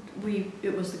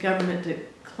 it was the government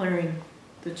declaring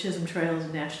the Chisholm Trail as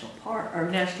a national park, or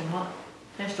national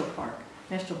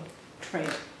trail,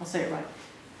 I'll say it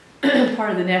right,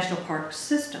 part of the national park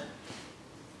system.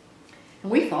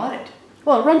 And we fought it.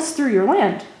 Well, it runs through your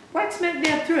land. Right smack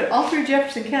dab through it, all through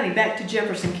Jefferson County, back to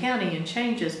Jefferson County and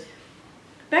changes.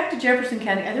 Back to Jefferson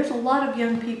County, and there's a lot of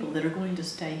young people that are going to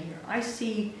stay here. I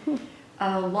see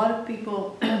a lot of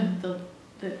people,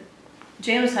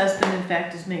 Jana's husband, in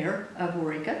fact, is mayor of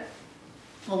Waurika.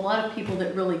 A lot of people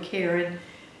that really care, and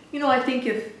you know, I think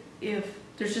if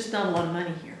there's just not a lot of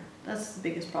money here, that's the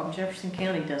biggest problem. Jefferson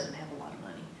County doesn't have a lot of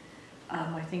money.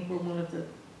 I think we're one of the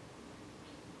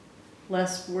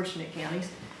less fortunate counties.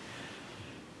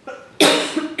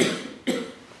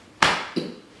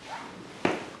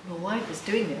 My wife is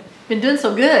doing that. Been doing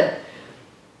so good.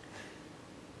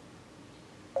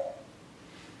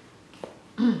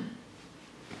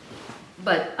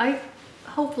 But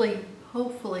hopefully,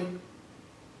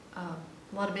 a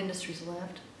lot of industries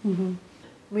left.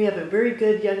 We have a very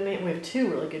good young man. We have two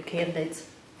really good candidates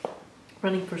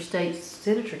running for state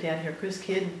senator down here, Chris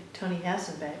Kidd and Tony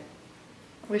Hassenbeck.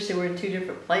 I wish they were in two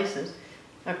different places.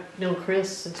 I've known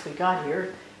Chris since we got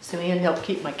here. So Ann helped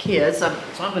keep my kids, so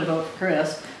I'm going to vote for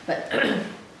Chris. But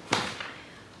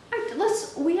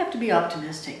we have to be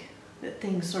optimistic that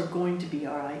things are going to be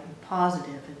all right and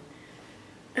positive.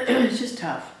 And it's just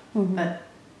tough. But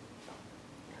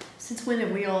since when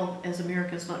have we all, as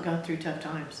Americans, not gone through tough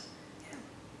times?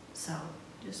 So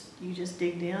you just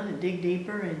dig down and dig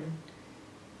deeper and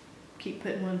keep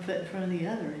putting one foot in front of the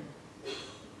other. And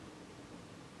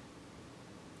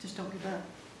just don't give up.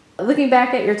 Looking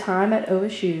back at your time at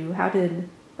OSU, how did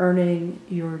earning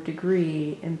your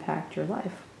degree impact your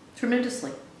life?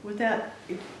 Tremendously. With that,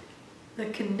 the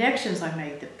connections I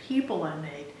made, the people I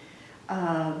made,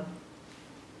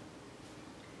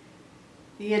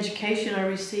 the education I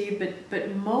received,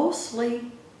 but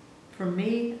mostly for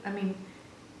me, I mean,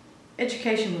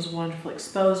 education was wonderful,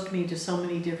 exposed me to so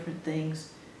many different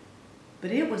things, but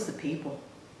it was the people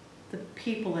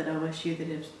at OSU that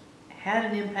have had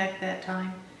an impact that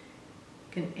time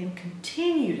and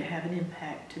continue to have an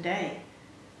impact today.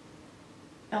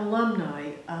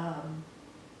 Alumni,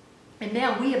 and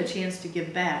now we have a chance to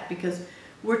give back because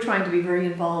we're trying to be very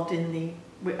involved in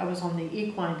I was on the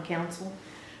equine council.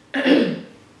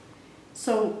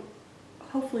 So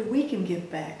hopefully we can give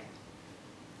back.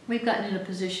 We've gotten in a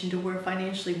position to where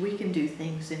financially we can do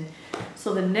things, and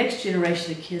so the next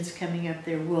generation of kids coming up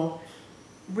there will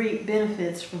reap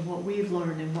benefits from what we've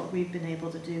learned and what we've been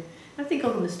able to do. I think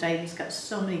Oklahoma State has got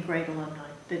so many great alumni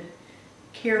that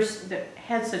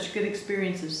had such good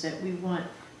experiences that we want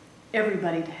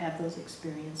everybody to have those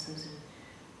experiences.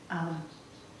 And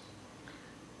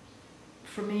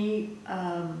for me,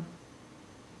 I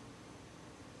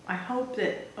hope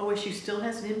that OSU still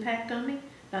has an impact on me,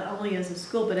 not only as a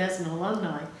school but as an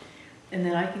alumni, and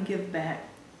that I can give back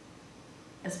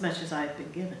as much as I've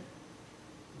been given.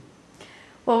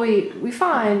 Well, we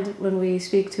find when we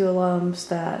speak to alums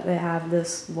that they have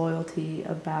this loyalty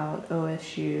about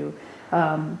OSU.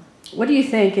 What do you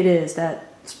think it is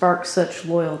that sparks such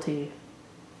loyalty?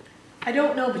 I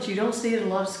don't know, but you don't see it in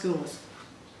a lot of schools.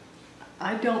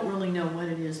 I don't really know what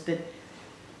it is, but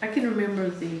I can remember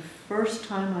the first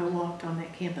time I walked on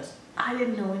that campus. I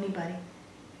didn't know anybody.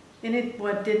 And it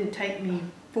didn't take me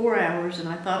 4 hours, and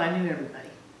I thought I knew everybody.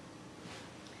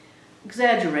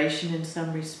 Exaggeration in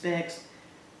some respects,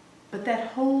 but that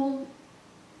whole,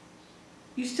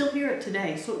 you still hear it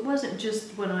today, so it wasn't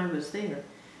just when I was there.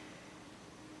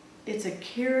 It's a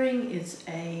caring, it's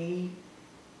a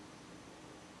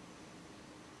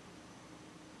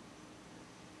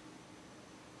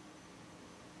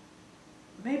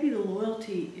maybe the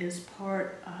loyalty is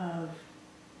part of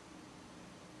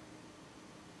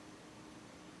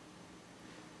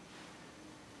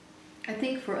I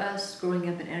think for us growing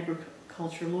up in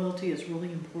agriculture, loyalty is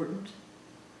really important.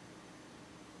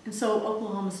 And so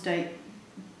Oklahoma State,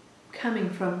 coming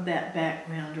from that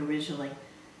background originally,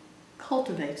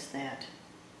 cultivates that.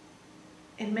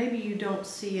 And maybe you don't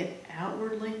see it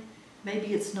outwardly.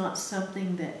 Maybe it's not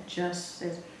something that just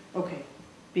says, okay,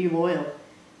 be loyal.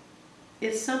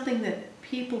 It's something that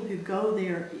people who go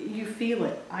there, you feel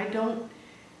it. I don't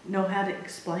know how to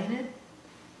explain it,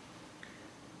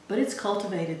 but it's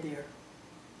cultivated there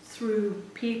through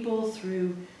people,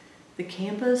 through the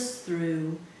campus,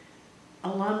 through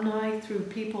alumni, through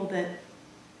people that,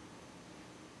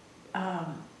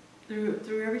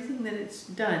 through everything that it's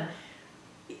done.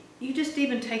 You just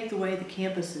even take the way the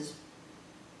campus has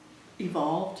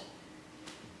evolved.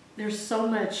 There's so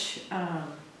much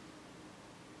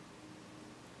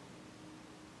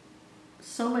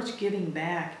giving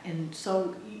back, and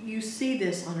so you see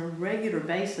this on a regular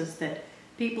basis that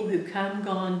people who come,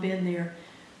 gone, been there,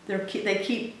 they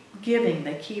keep giving,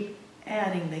 they keep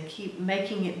adding, they keep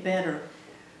making it better.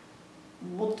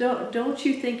 Well, don't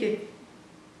you think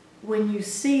when you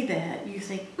see that, you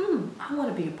think, I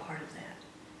want to be a part of that.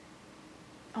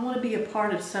 I want to be a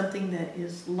part of something that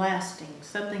is lasting,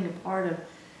 something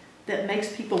that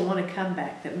makes people want to come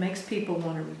back, that makes people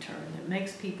want to return, that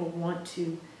makes people want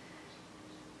to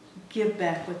give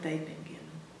back what they've been given.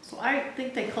 So I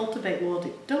think they cultivate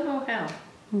loyalty. Don't know how,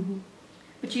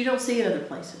 but you don't see it other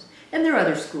places. And there are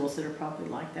other schools that are probably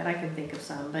like that. I can think of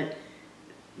some, but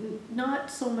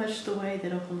not so much the way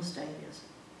that Oklahoma State is.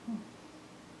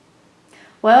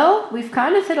 Well, we've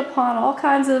kind of hit upon all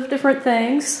kinds of different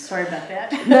things. Sorry about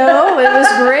that. No, it was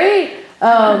great.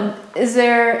 Is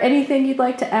there anything you'd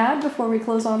like to add before we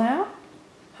close on out?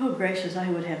 Oh, gracious, I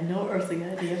would have no earthly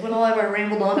idea. What all have I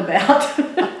rambled on about?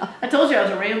 I told you I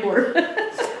was a rambler.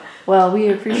 Well, we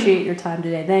appreciate your time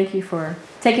today. Thank you for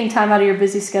taking time out of your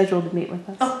busy schedule to meet with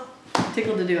us. Oh,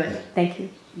 tickled to do it. Thank you.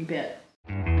 You bet.